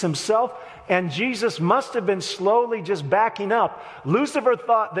Jesus himself, and Jesus must have been slowly just backing up. Lucifer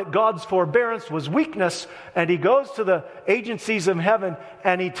thought that God's forbearance was weakness, and he goes to the agencies of heaven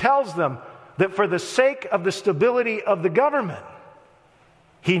and he tells them that for the sake of the stability of the government,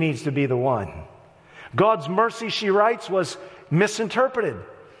 he needs to be the one. God's mercy, she writes, was misinterpreted.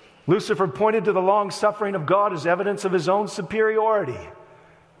 Lucifer pointed to the long suffering of God as evidence of his own superiority,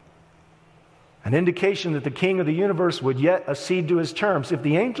 an indication that the king of the universe would yet accede to his terms. If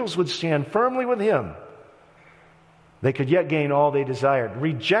the angels would stand firmly with him, they could yet gain all they desired.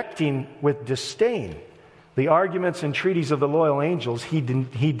 Rejecting with disdain the arguments and treaties of the loyal angels, he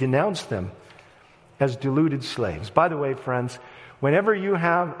denounced them as deluded slaves. By the way, friends, Whenever you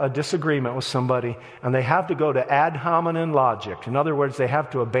have a disagreement with somebody and they have to go to ad hominem logic, in other words, they have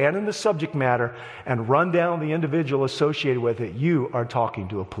to abandon the subject matter and run down the individual associated with it, you are talking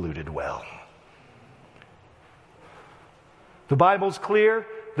to a polluted well. The Bible's clear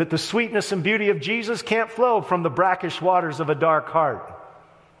that the sweetness and beauty of Jesus can't flow from the brackish waters of a dark heart.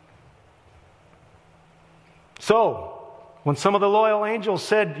 So, when some of the loyal angels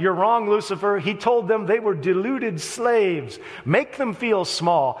said, "You're wrong, Lucifer," he told them they were deluded slaves. Make them feel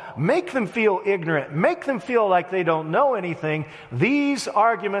small. Make them feel ignorant. Make them feel like they don't know anything. These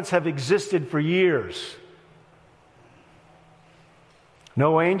arguments have existed for years.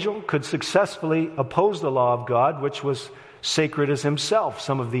 No angel could successfully oppose the law of God, which was sacred as himself,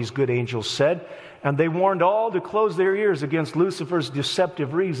 some of these good angels said. And they warned all to close their ears against Lucifer's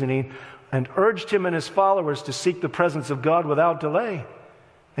deceptive reasoning, and urged him and his followers to seek the presence of God without delay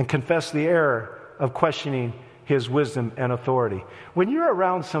and confess the error of questioning his wisdom and authority. When you're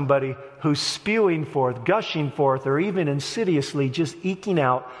around somebody who's spewing forth, gushing forth, or even insidiously just eking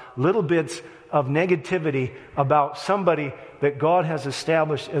out little bits of negativity about somebody that God has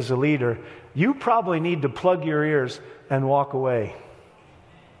established as a leader, you probably need to plug your ears and walk away.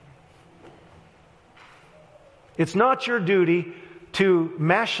 It's not your duty to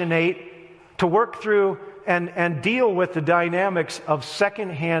machinate, to work through and deal with the dynamics of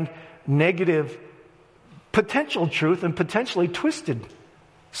secondhand negative potential truth and potentially twisted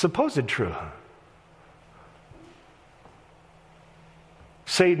supposed truth.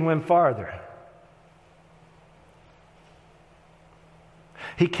 Satan went farther.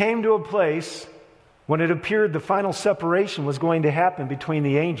 He came to a place when it appeared the final separation was going to happen between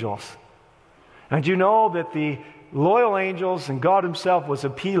the angels. And you know that the loyal angels and God himself was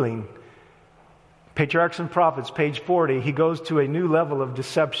appealing. Patriarchs and Prophets, page 40, he goes to a new level of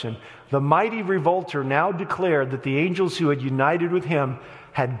deception. The mighty revolter now declared that the angels who had united with him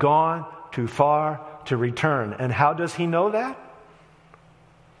had gone too far to return. And how does he know that?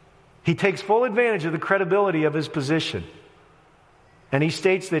 He takes full advantage of the credibility of his position. And he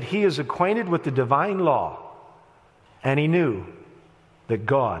states that he is acquainted with the divine law, and he knew that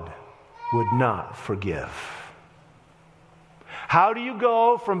God would not forgive. How do you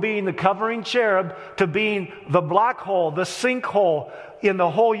go from being the covering cherub to being the black hole, the sinkhole in the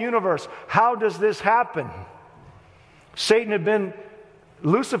whole universe? How does this happen? Satan had been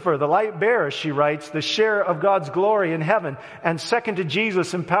Lucifer, the light bearer, she writes, the share of God's glory in heaven, and second to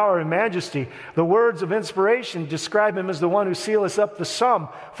Jesus in power and majesty. The words of inspiration describe him as the one who sealeth up the sum,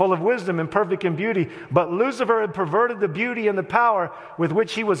 full of wisdom and perfect in beauty. But Lucifer had perverted the beauty and the power with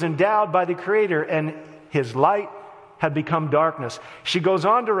which he was endowed by the Creator, and his light had become darkness. She goes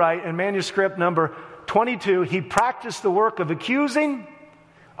on to write in manuscript number 22, he practiced the work of accusing,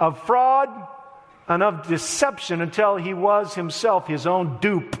 of fraud, and of deception until he was himself his own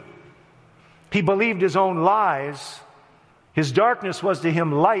dupe. He believed his own lies. His darkness was to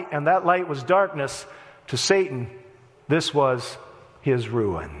him light, and that light was darkness. To Satan, this was his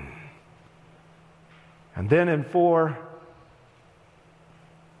ruin. And then in 4,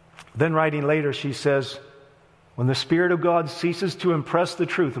 then writing later, she says, when the Spirit of God ceases to impress the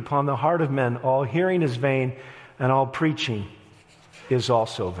truth upon the heart of men, all hearing is vain, and all preaching is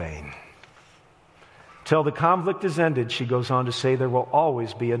also vain. Till the conflict is ended, she goes on to say, there will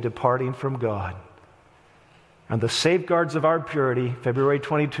always be a departing from God. And the safeguards of our purity, February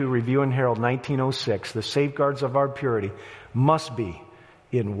 22, Review and Herald, 1906, the safeguards of our purity must be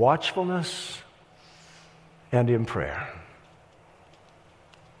in watchfulness and in prayer.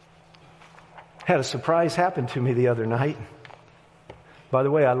 Had a surprise happen to me the other night. By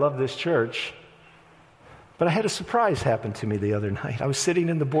the way, I love this church, but I had a surprise happen to me the other night. I was sitting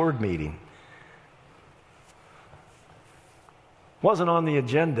in the board meeting. Wasn't on the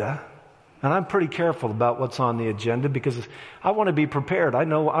agenda, and I'm pretty careful about what's on the agenda because I want to be prepared. I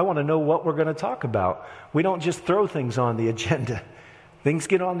want to know what we're going to talk about. We don't just throw things on the agenda. Things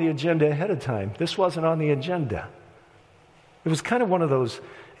get on the agenda ahead of time. This wasn't on the agenda. It was kind of one of those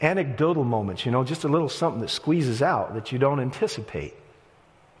anecdotal moments, just a little something that squeezes out that you don't anticipate.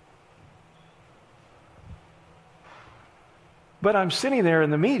 But I'm sitting there in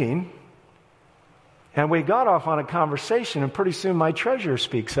the meeting, and we got off on a conversation, and pretty soon my treasurer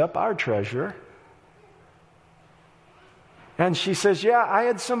speaks up, our treasurer. And she says, yeah, I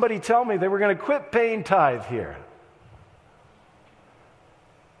had somebody tell me they were going to quit paying tithe here.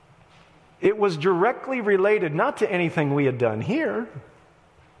 It was directly related, not to anything we had done here,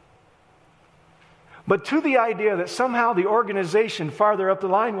 but to the idea that somehow the organization farther up the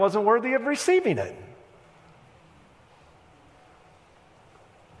line wasn't worthy of receiving it.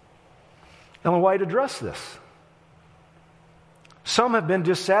 Ellen White addressed this. Some have been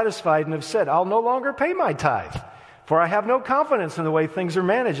dissatisfied and have said, I'll no longer pay my tithe, for I have no confidence in the way things are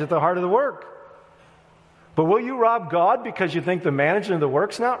managed at the heart of the work. But will you rob God because you think the management of the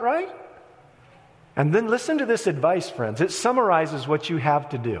work's not right? And then listen to this advice, friends. It summarizes what you have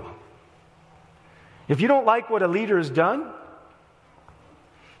to do. If you don't like what a leader has done,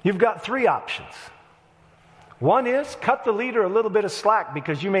 you've got 3 options. One is cut the leader a little bit of slack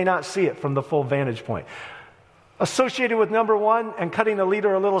because you may not see it from the full vantage point. Associated with number 1 and cutting the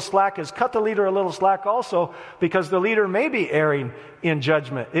leader a little slack is cut the leader a little slack also because the leader may be erring in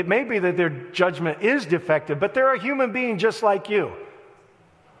judgment. It may be that their judgment is defective, but they're a human being just like you.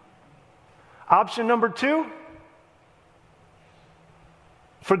 Option number 2,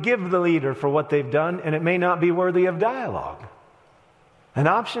 forgive the leader for what they've done, and it may not be worthy of dialogue. And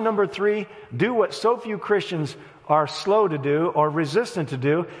option number 3, do what so few Christians are slow to do or resistant to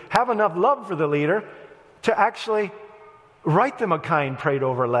do, have enough love for the leader to actually write them a kind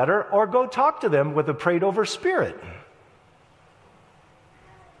prayed-over letter or go talk to them with a prayed-over spirit.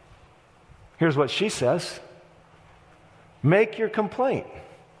 Here's what she says. Make your complaint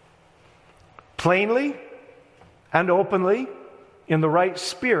plainly and openly in the right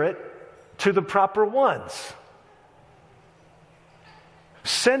spirit to the proper ones.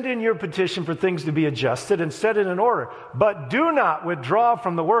 Send in your petition for things to be adjusted and set it in order. But do not withdraw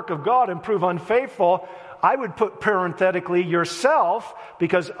from the work of God and prove unfaithful. I would put parenthetically yourself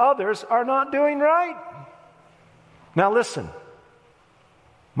because others are not doing right. Now listen.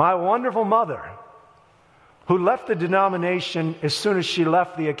 My wonderful mother, who left the denomination as soon as she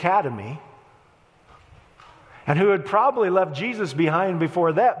left the academy, and who had probably left Jesus behind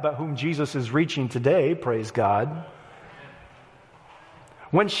before that, but whom Jesus is reaching today, praise God.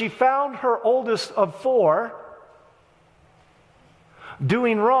 When she found her oldest of 4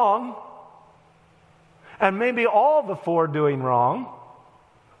 doing wrong, and maybe all the 4 doing wrong,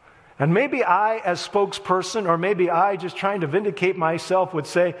 and maybe I as spokesperson, or maybe I just trying to vindicate myself would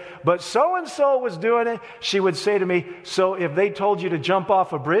say, but so-and-so was doing it, she would say to me, so if they told you to jump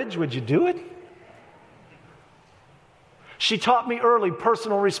off a bridge, would you do it? She taught me early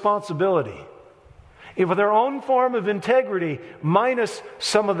personal responsibility. With their own form of integrity, minus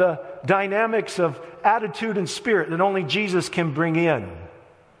some of the dynamics of attitude and spirit that only Jesus can bring in.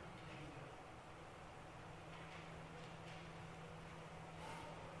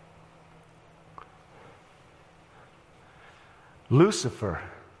 Lucifer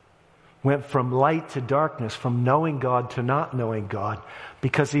went from light to darkness, from knowing God to not knowing God,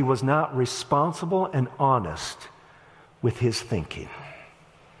 because he was not responsible and honest with his thinking.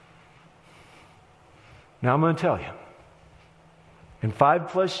 Now I'm going to tell you, in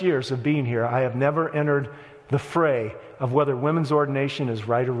 5+ years of being here, I have never entered the fray of whether women's ordination is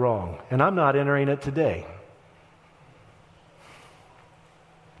right or wrong. And I'm not entering it today.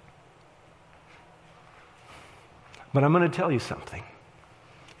 But I'm going to tell you something.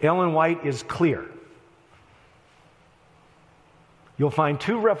 Ellen White is clear. You'll find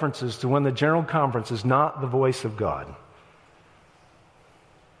 2 references to when the General Conference is not the voice of God.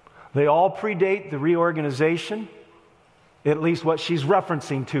 They all predate the reorganization. At least what she's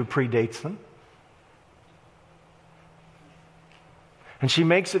referencing to predates them. And she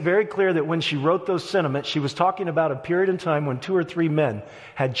makes it very clear that when she wrote those sentiments, she was talking about a period in time when 2 or 3 men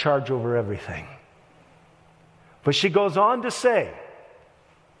had charge over everything. But she goes on to say,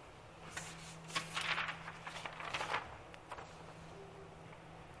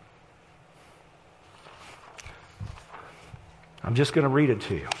 I'm just going to read it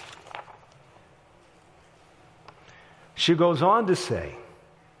to you. She goes on to say,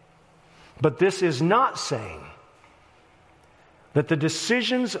 but this is not saying that the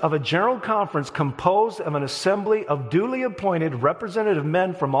decisions of a general conference composed of an assembly of duly appointed representative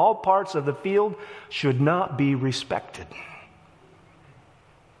men from all parts of the field should not be respected.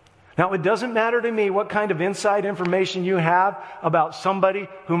 Now, it doesn't matter to me what kind of inside information you have about somebody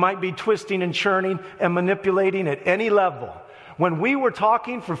who might be twisting and churning and manipulating at any level. When we were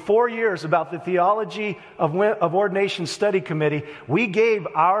talking for 4 years about the theology of Ordination Study Committee, we gave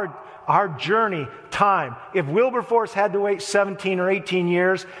our journey time. If Wilberforce had to wait 17 or 18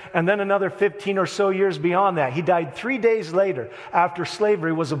 years and then another 15 or so years beyond that, he died 3 days later after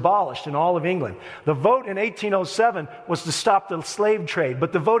slavery was abolished in all of England. The vote in 1807 was to stop the slave trade,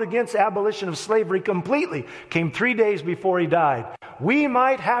 but the vote against abolition of slavery completely came 3 days before he died. We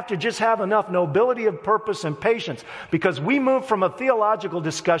might have to just have enough nobility of purpose and patience because we moved from a theological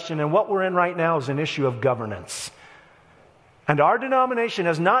discussion and what we're in right now is an issue of governance. And our denomination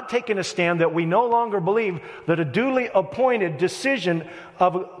has not taken a stand that we no longer believe that a duly appointed decision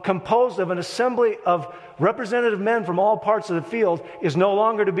composed of an assembly of representative men from all parts of the field is no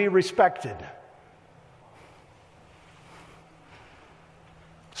longer to be respected.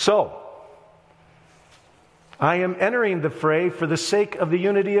 So, I am entering the fray for the sake of the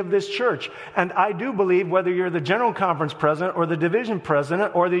unity of this church. And I do believe whether you're the general conference president or the division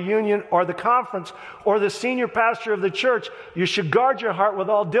president or the union or the conference or the senior pastor of the church, you should guard your heart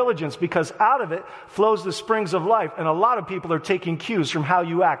with all diligence, because out of it flows the springs of life. And a lot of people are taking cues from how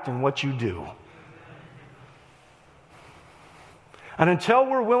you act and what you do. And until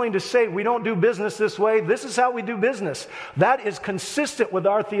we're willing to say we don't do business this way, this is how we do business, that is consistent with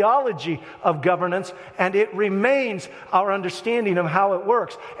our theology of governance, and it remains our understanding of how it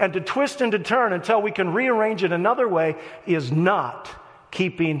works. And to twist and to turn until we can rearrange it another way is not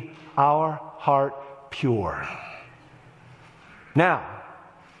keeping our heart pure. Now,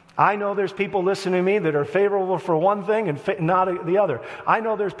 I know there's people listening to me that are favorable for one thing and not the other. I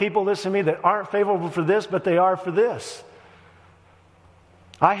know there's people listening to me that aren't favorable for this, but they are for this.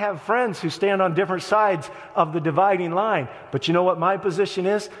 I have friends who stand on different sides of the dividing line. But you know what my position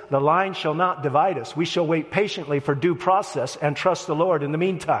is? The line shall not divide us. We shall wait patiently for due process and trust the Lord in the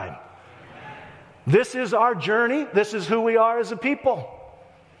meantime. This is our journey. This is who we are as a people.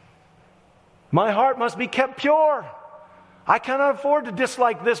 My heart must be kept pure. I cannot afford to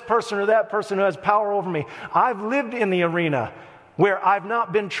dislike this person or that person who has power over me. I've lived in the arena where I've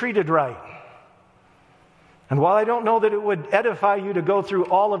not been treated right. And while I don't know that it would edify you to go through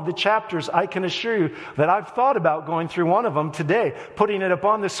all of the chapters, I can assure you that I've thought about going through one of them today, putting it up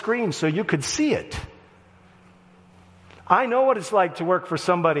on the screen so you could see it. I know what it's like to work for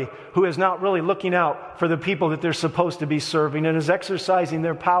somebody who is not really looking out for the people that they're supposed to be serving and is exercising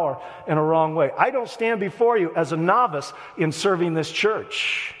their power in a wrong way. I don't stand before you as a novice in serving this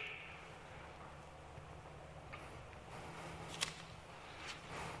church.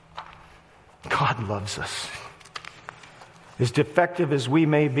 God loves us. As defective as we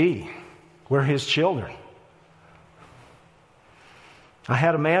may be, we're His children. I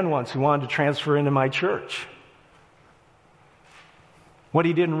had a man once who wanted to transfer into my church. What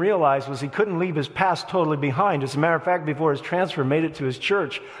he didn't realize was he couldn't leave his past totally behind. As a matter of fact, before his transfer made it to his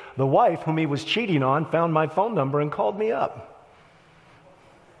church, the wife whom he was cheating on found my phone number and called me up.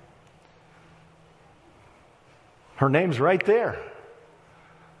 Her name's right there.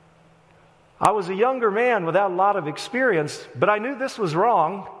 I was a younger man without a lot of experience, but I knew this was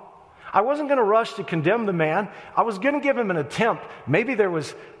wrong. I wasn't going to rush to condemn the man. I was going to give him an attempt. Maybe there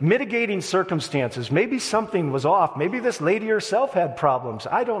was mitigating circumstances. Maybe something was off. Maybe this lady herself had problems.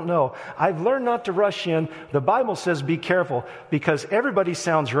 I don't know. I've learned not to rush in. The Bible says be careful, because everybody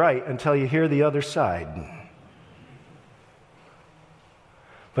sounds right until you hear the other side.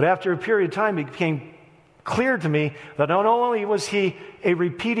 But after a period of time, it became clear to me that not only was he a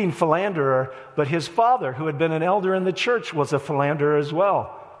repeating philanderer, but his father, who had been an elder in the church, was a philanderer as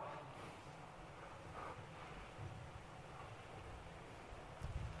well.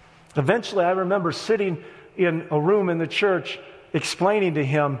 Eventually, I remember sitting in a room in the church explaining to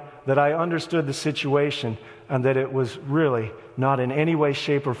him that I understood the situation and that it was really not in any way,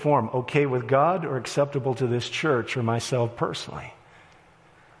 shape, or form okay with God or acceptable to this church or myself personally.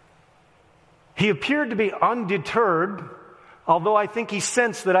 He appeared to be undeterred, although I think he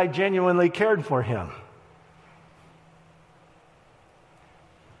sensed that I genuinely cared for him.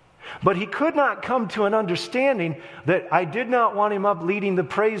 But he could not come to an understanding that I did not want him up leading the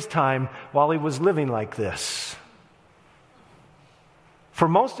praise time while he was living like this. For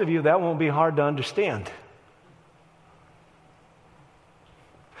most of you, that won't be hard to understand.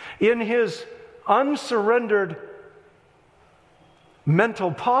 In his unsurrendered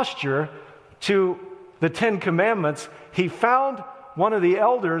mental posture to the Ten Commandments, he found one of the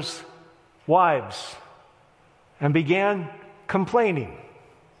elders' wives and began complaining.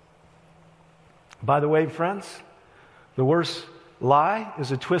 By the way, friends, the worst lie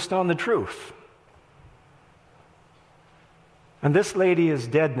is a twist on the truth. And this lady is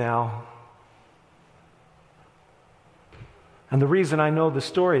dead now. And the reason I know the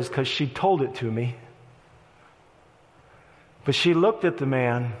story is because she told it to me. But she looked at the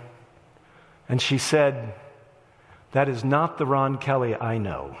man and she said, "That is not the Ron Kelly I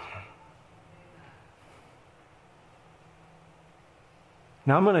know."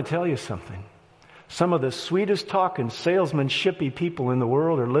 Now I'm going to tell you something. Some of the sweetest talking, salesmanshipy people in the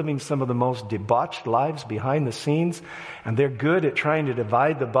world are living some of the most debauched lives behind the scenes, and they're good at trying to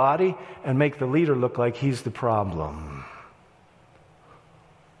divide the body and make the leader look like he's the problem.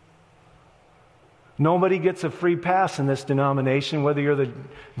 Nobody gets a free pass in this denomination, whether you're the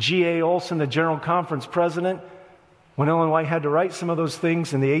G.A. Olson, the General Conference president, when Ellen White had to write some of those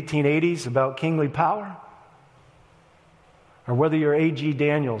things in the 1880s about kingly power, or whether you're A.G.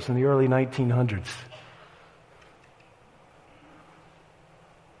 Daniels in the early 1900s.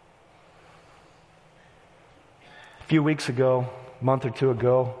 A few weeks ago, a month or two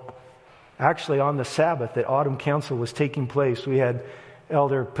ago, actually on the Sabbath that Autumn Council was taking place, we had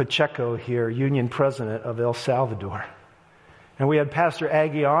Elder Pacheco here, Union President of El Salvador. And we had Pastor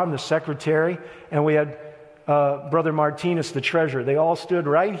Aguion, the Secretary, and we had Brother Martinez, the Treasurer. They all stood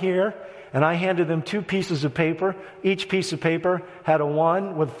right here, and I handed them 2 pieces of paper. Each piece of paper had a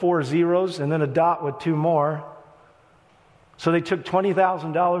 1 with 4 zeros and then a dot with 2 more. So they took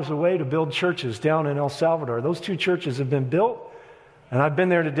 $20,000 away to build churches down in El Salvador. Those 2 churches have been built, and I've been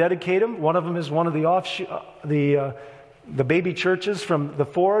there to dedicate them. One of them is one of the baby churches from the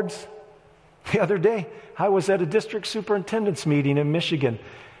Fords. The other day, I was at a district superintendent's meeting in Michigan,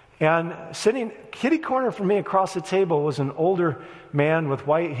 and sitting kitty corner from me across the table was an older man with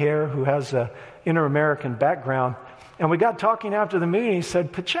white hair who has an inter-American background. And we got talking after the meeting. He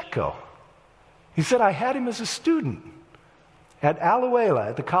said, Pacheco. He said, I had him as a student at Alajuela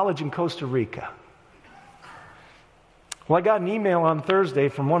at the college in Costa Rica. Well, I got an email on Thursday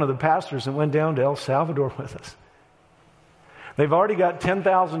from one of the pastors that went down to El Salvador with us. They've already got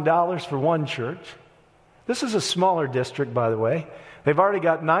 $10,000 for one church. This is a smaller district, by the way. They've already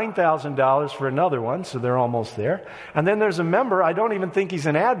got $9,000 for another one, so they're almost there. And then there's a member, I don't even think he's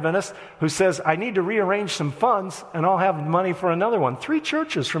an Adventist, who says, I need to rearrange some funds, and I'll have money for another one. 3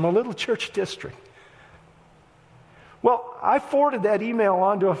 churches from a little church district. Well, I forwarded that email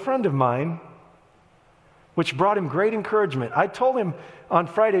on to a friend of mine, which brought him great encouragement. I told him on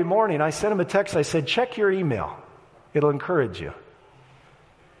Friday morning, I sent him a text, I said, check your email. It'll encourage you.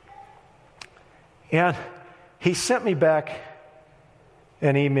 And he sent me back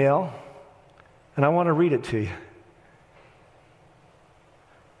an email, and I want to read it to you,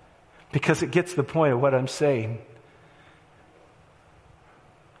 because it gets the point of what I'm saying.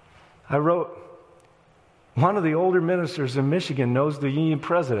 I wrote, one of the older ministers in Michigan knows the union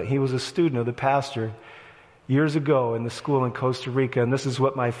president. He was a student of the pastor years ago in the school in Costa Rica, and this is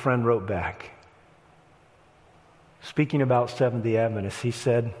what my friend wrote back. Speaking about Seventh-day Adventists, he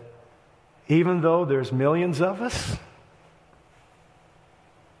said, even though there's millions of us,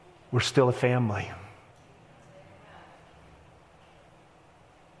 we're still a family.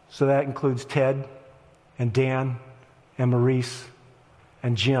 So that includes Ted and Dan and Maurice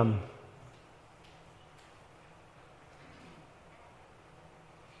and Jim.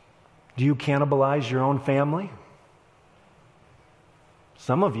 Do you cannibalize your own family?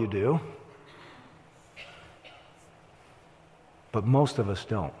 Some of you do. But most of us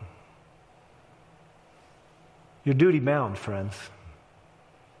don't. You're duty bound, friends.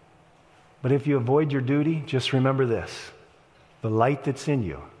 But if you avoid your duty, just remember this. The light that's in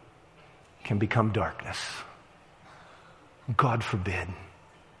you can become darkness. God forbid.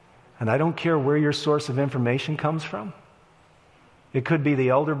 And I don't care where your source of information comes from. It could be the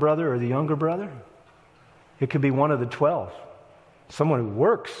elder brother or the younger brother. It could be one of the 12. Someone who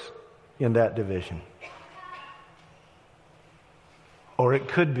works in that division. Or it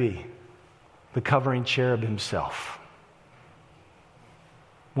could be the covering cherub himself.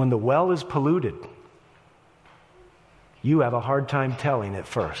 When the well is polluted, you have a hard time telling at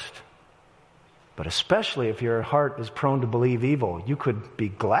first. But especially if your heart is prone to believe evil, you could be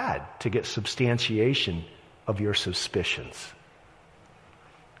glad to get substantiation of your suspicions.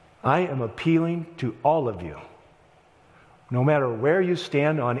 I am appealing to all of you, no matter where you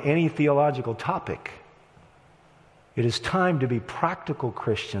stand on any theological topic. It is time to be practical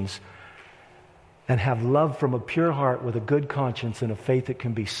Christians and have love from a pure heart with a good conscience and a faith that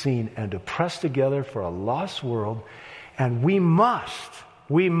can be seen, and to press together for a lost world. And we must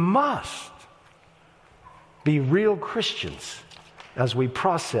be real Christians as we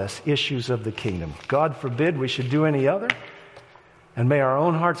process issues of the kingdom. God forbid we should do any other. And may our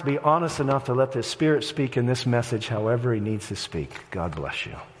own hearts be honest enough to let the Spirit speak in this message however He needs to speak. God bless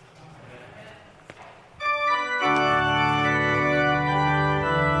you.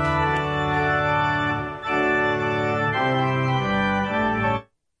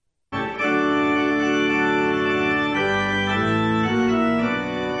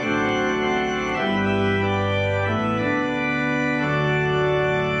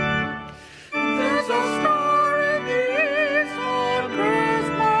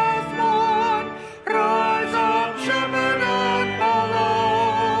 Rise up, shepherd and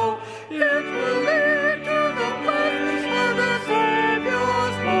follow.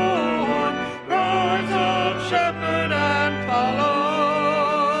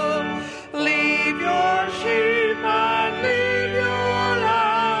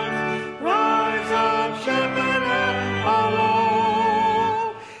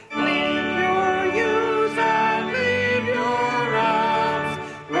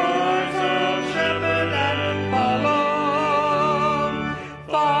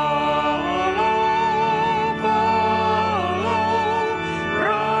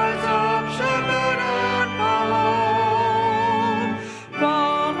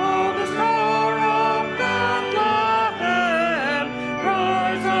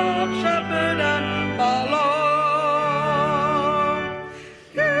 up, shepherd, and follow.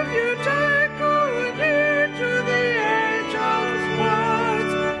 If you take good heed to the angel's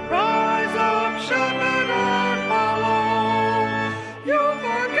words, rise up, shepherd, and follow. You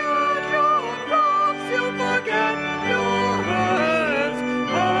forget your flocks, you forget your herds.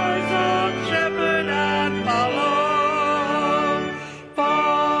 Rise up, shepherd, and follow.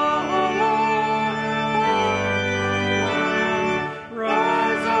 Follow.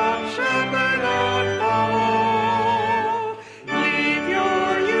 Rise up, shepherd, and follow. Leave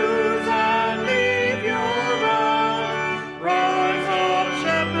your ewes and leave your round. Rise up,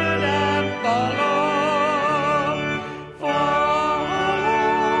 shepherd, and follow.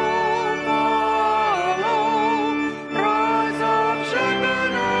 Rise up,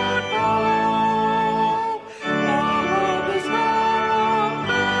 shepherd, and follow. Follow the star of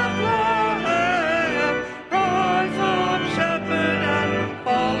Bethlehem. Rise up, shepherd, and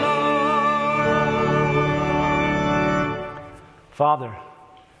follow. Father,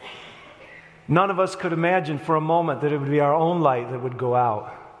 none of us could imagine for a moment that it would be our own light that would go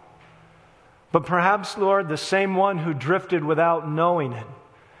out. But perhaps, Lord, the same one who drifted without knowing it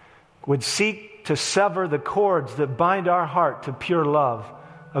would seek to sever the cords that bind our heart to pure love,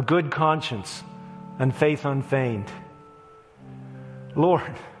 a good conscience, and faith unfeigned.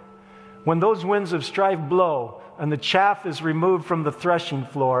 Lord, when those winds of strife blow and the chaff is removed from the threshing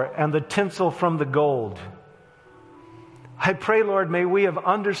floor and the tinsel from the gold, I pray, Lord, may we have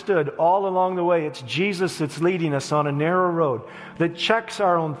understood all along the way it's Jesus that's leading us on a narrow road that checks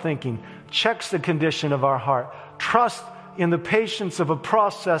our own thinking, checks the condition of our heart, trust in the patience of a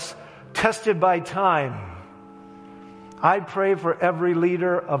process tested by time. I pray for every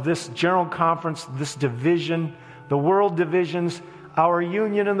leader of this general conference, this division, the world divisions, our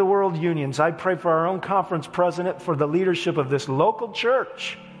union and the world unions. I pray for our own conference president, for the leadership of this local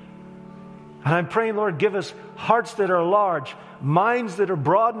church. And I'm praying, Lord, give us hearts that are large, minds that are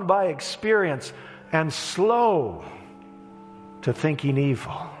broadened by experience, and slow to thinking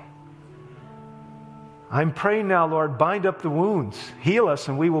evil. I'm praying now, Lord, bind up the wounds. Heal us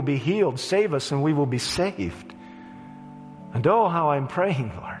and we will be healed. Save us and we will be saved. And oh, how I'm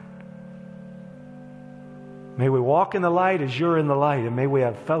praying, Lord. May we walk in the light as you're in the light, and may we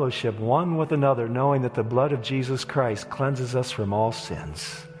have fellowship one with another, knowing that the blood of Jesus Christ cleanses us from all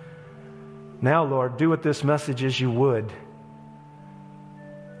sins. Now, Lord, do with this message as you would.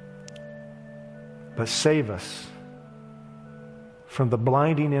 But save us from the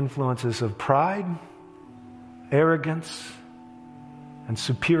blinding influences of pride, arrogance, and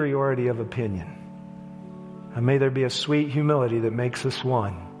superiority of opinion. And may there be a sweet humility that makes us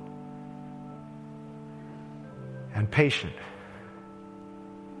one. And patient.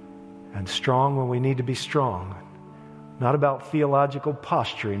 And strong when we need to be strong. Not about theological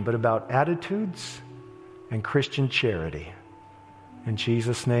posturing, but about attitudes and Christian charity. In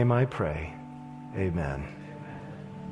Jesus' name I pray. Amen.